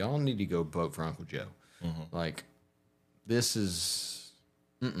like, y'all need to go vote for Uncle Joe. Like, this is,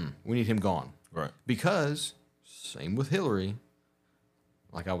 we need him gone. Right. Because, same with Hillary,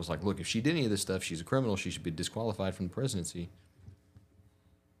 like I was like, look, if she did any of this stuff, she's a criminal. She should be disqualified from the presidency.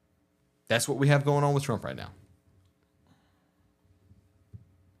 That's what we have going on with Trump right now.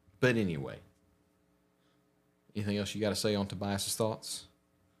 But anyway, anything else you got to say on Tobias's thoughts?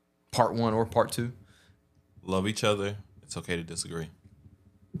 Part 1 or part 2? Love each other. It's okay to disagree.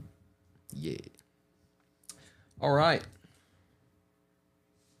 Yeah. All right.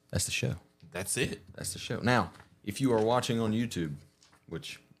 That's the show. That's it. That's the show. Now, if you are watching on YouTube,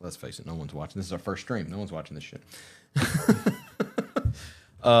 which, let's face it, no one's watching. This is our first stream. No one's watching this shit.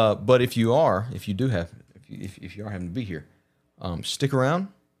 But if you are, if you are having to be here, stick around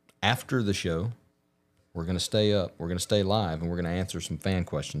after the show. We're going to stay up. We're going to stay live, and we're going to answer some fan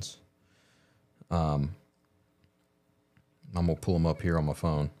questions. I'm going to pull them up here on my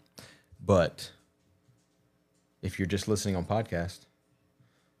phone. But if you're just listening on podcast,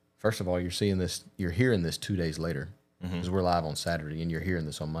 first of all, you're hearing this 2 days later because we're live on Saturday and you're hearing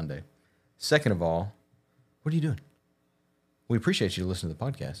this on Monday. Second of all, what are you doing? We appreciate you listening to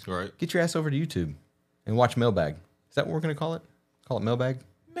the podcast. Right. Get your ass over to YouTube and watch Mailbag. Is that what we're going to call it? Call it Mailbag?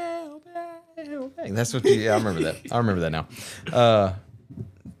 Mailbag. That's what yeah, I remember that. I remember that now.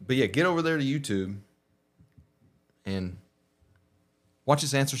 But yeah, get over there to YouTube and watch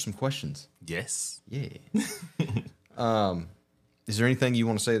us answer some questions. Yes. Yeah. Is there anything you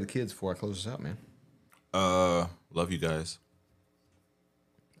want to say to the kids before I close this out, man? Love you guys.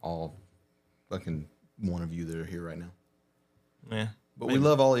 All fucking one of you that are here right now. Yeah. But we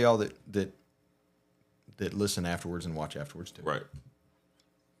love all of y'all that listen afterwards and watch afterwards too. Right.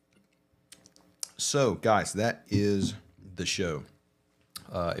 So, guys, that is the show.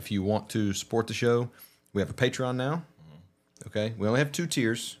 If you want to support the show, we have a Patreon now. Okay, we only have 2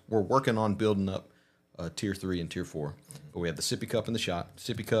 tiers. We're working on building up tier 3 and tier 4. But we have the Sippy Cup and the Shot.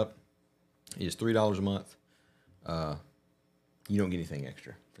 Sippy Cup is $3 a month. You don't get anything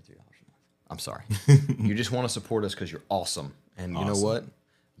extra for $3 a month. I'm sorry. You just want to support us because you're awesome. And you know what?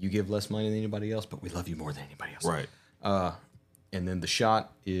 You give less money than anybody else, but we love you more than anybody else. Right. And then the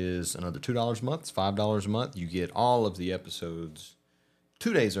Shot is another $2 a month. It's $5 a month. You get all of the episodes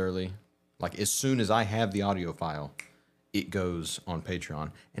 2 days early. Like as soon as I have the audio file, it goes on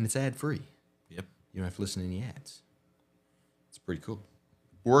Patreon, and it's ad-free. Yep. You don't have to listen to any ads. It's pretty cool.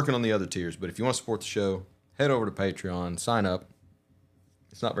 We're working on the other tiers, but if you want to support the show, head over to Patreon, sign up.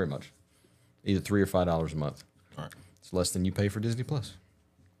 It's not very much. Either $3 or $5 a month. All right. It's less than you pay for Disney Plus.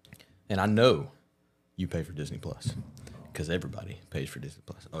 And I know you pay for Disney Plus because everybody pays for Disney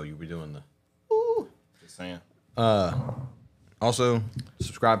Plus. Oh, you'll be doing the... Ooh. Just saying. Also,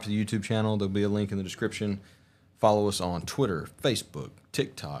 subscribe to the YouTube channel. There'll be a link in the description. Follow us on Twitter, Facebook,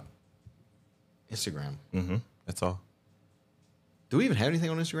 TikTok, Instagram. Mm-hmm. That's all. Do we even have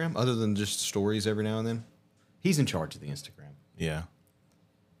anything on Instagram other than just stories every now and then? He's in charge of the Instagram. Yeah.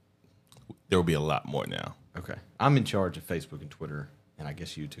 There will be a lot more now. Okay. I'm in charge of Facebook and Twitter and I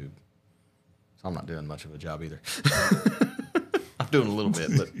guess YouTube. So I'm not doing much of a job either. I'm doing a little bit,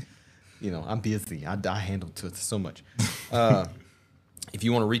 but, you know, I'm busy. I handle so much. If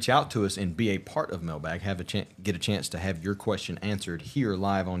you want to reach out to us and be a part of Mailbag, get a chance to have your question answered here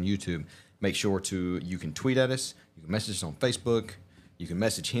live on YouTube, make sure you can tweet at us, you can message us on Facebook, you can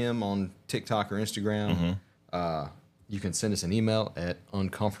message him on TikTok or Instagram. Mm-hmm. You can send us an email at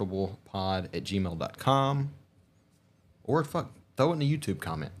uncomfortablepod@gmail.com or throw it in a YouTube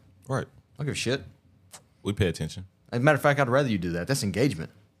comment. Right. I don't give a shit. We pay attention. As a matter of fact, I'd rather you do that. That's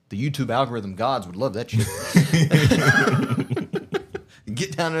engagement. The YouTube algorithm gods would love that shit.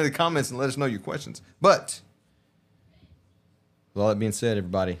 Get down in the comments and let us know your questions. But with all that being said,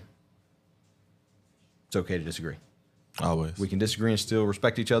 everybody, it's okay to disagree. Always. We can disagree and still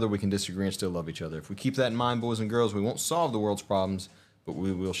respect each other. We can disagree and still love each other. If we keep that in mind, boys and girls, we won't solve the world's problems, but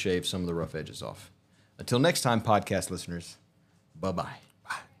we will shave some of the rough edges off. Until next time, podcast listeners, bye-bye.